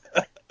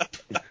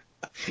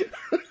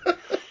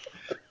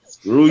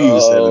 Screw you,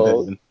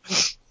 Oh.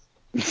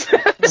 7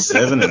 heaven.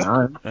 7 and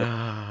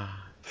 9.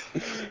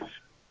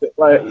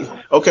 Like,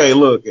 okay,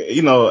 look,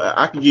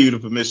 I can give you the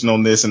permission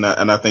on this, and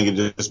I think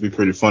it'd just be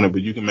pretty funny,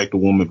 but you can make the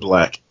woman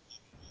black.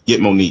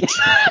 Get Monique.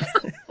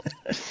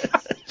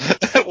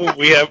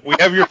 we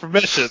have your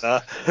permission, huh?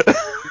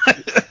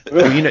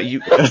 Well,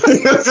 you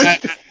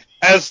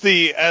as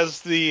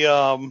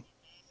the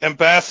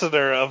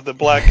ambassador of the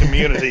black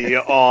community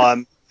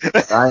on.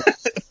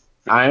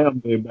 I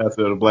am the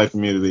ambassador of the black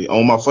community.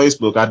 On my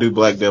Facebook, I do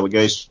black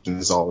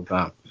delegations all the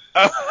time.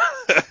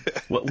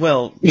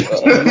 Well, you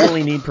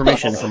only need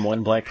permission from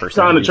one black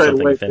person Trying to to do trade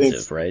something away offensive,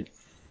 things. right?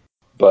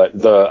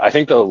 But I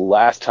think the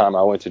last time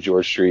I went to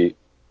George Street,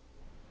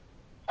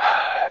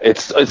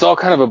 it's all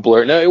kind of a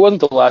blur. No, it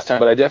wasn't the last time,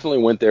 but I definitely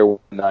went there one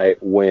night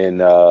when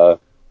there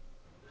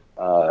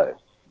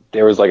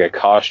was like a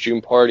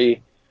costume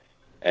party,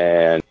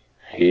 and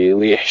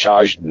Lee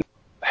Shaj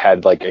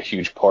had like a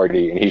huge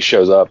party, and he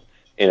shows up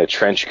in a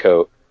trench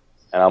coat,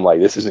 and I'm like,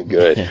 this isn't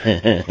good.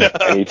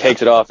 And he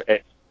takes it off,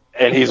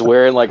 and he's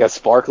wearing like a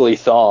sparkly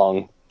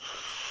thong,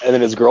 and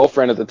then his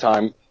girlfriend at the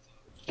time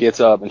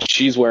gets up, and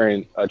she's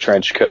wearing a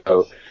trench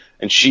coat,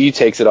 and she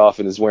takes it off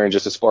and is wearing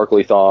just a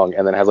sparkly thong,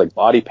 and then has like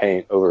body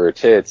paint over her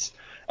tits,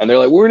 and they're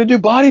like, we're gonna do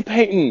body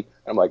painting.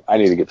 I'm like, I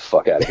need to get the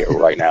fuck out of here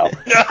right now.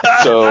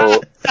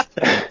 So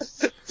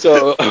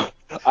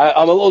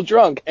I'm a little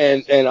drunk,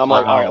 and I'm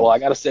like, all right, well, I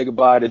gotta say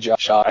goodbye to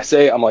Josh.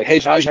 I'm like, hey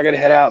Josh, I gotta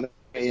head out.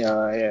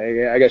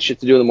 I got shit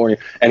to do in the morning.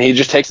 And he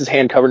just takes his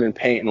hand covered in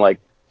paint and like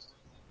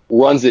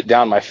runs it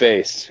down my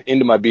face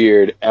into my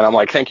beard, and I'm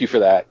like, thank you for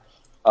that.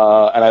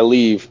 And I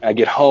leave, and I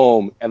get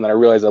home, and then I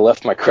realize I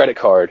left my credit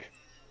card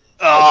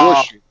at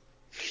George Street.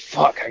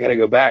 Fuck, I gotta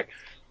go back.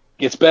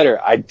 Gets better.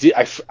 I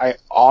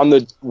on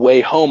the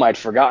way home, I'd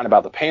forgotten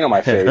about the paint on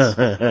my face,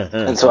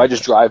 and so I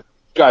just drive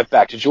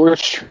back to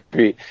George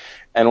Street.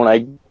 And when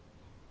I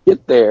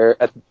get there,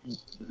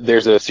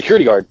 there's a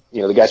security guard,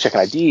 the guy checking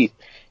ID,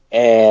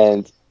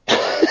 and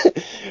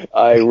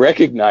I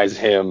recognize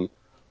him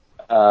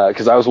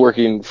because I was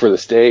working for the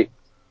state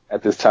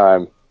at this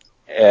time.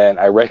 And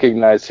I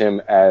recognized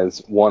him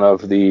as one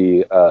of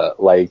the,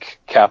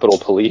 Capitol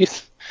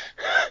Police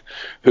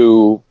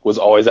who was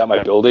always at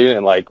my building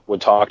and,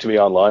 would talk to me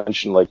on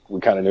lunch and, we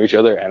kind of knew each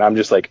other. And I'm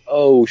just like,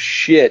 oh,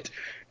 shit.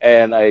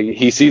 And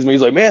he sees me.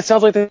 He's like, man, it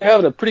sounds like they're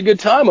having a pretty good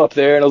time up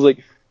there. And I was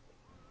like,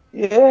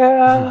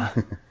 yeah,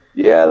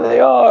 they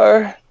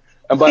are.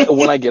 And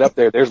when I get up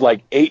there, there's,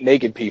 8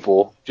 naked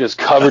people just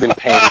covered in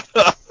paint.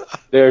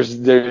 There's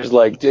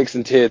dicks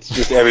and tits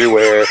just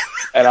everywhere.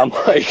 And I'm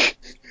like,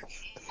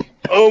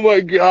 oh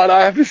my God,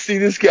 I have to see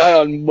this guy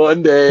on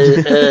Monday,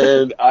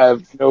 and I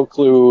have no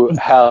clue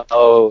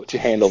how to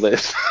handle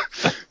this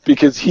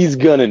because he's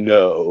gonna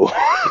know.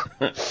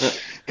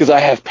 Because I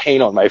have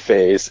paint on my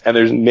face, and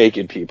there's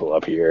naked people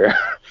up here.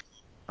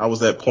 I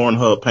was at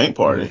Pornhub paint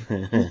party.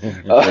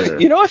 I've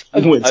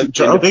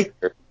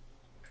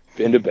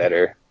been to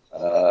better.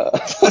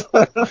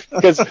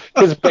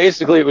 Because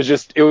basically it was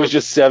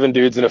just 7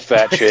 dudes and a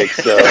fat chick.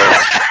 So.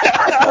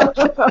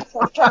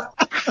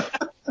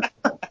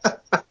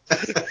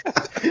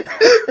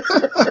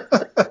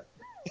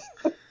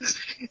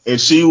 And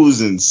she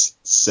was in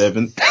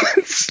 7th.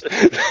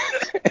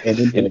 And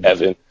in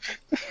heaven.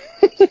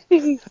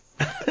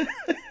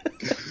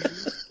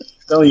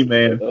 Tell you,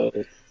 man,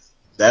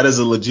 that is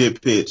a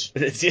legit pitch.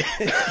 Yes,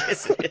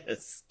 it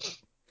is.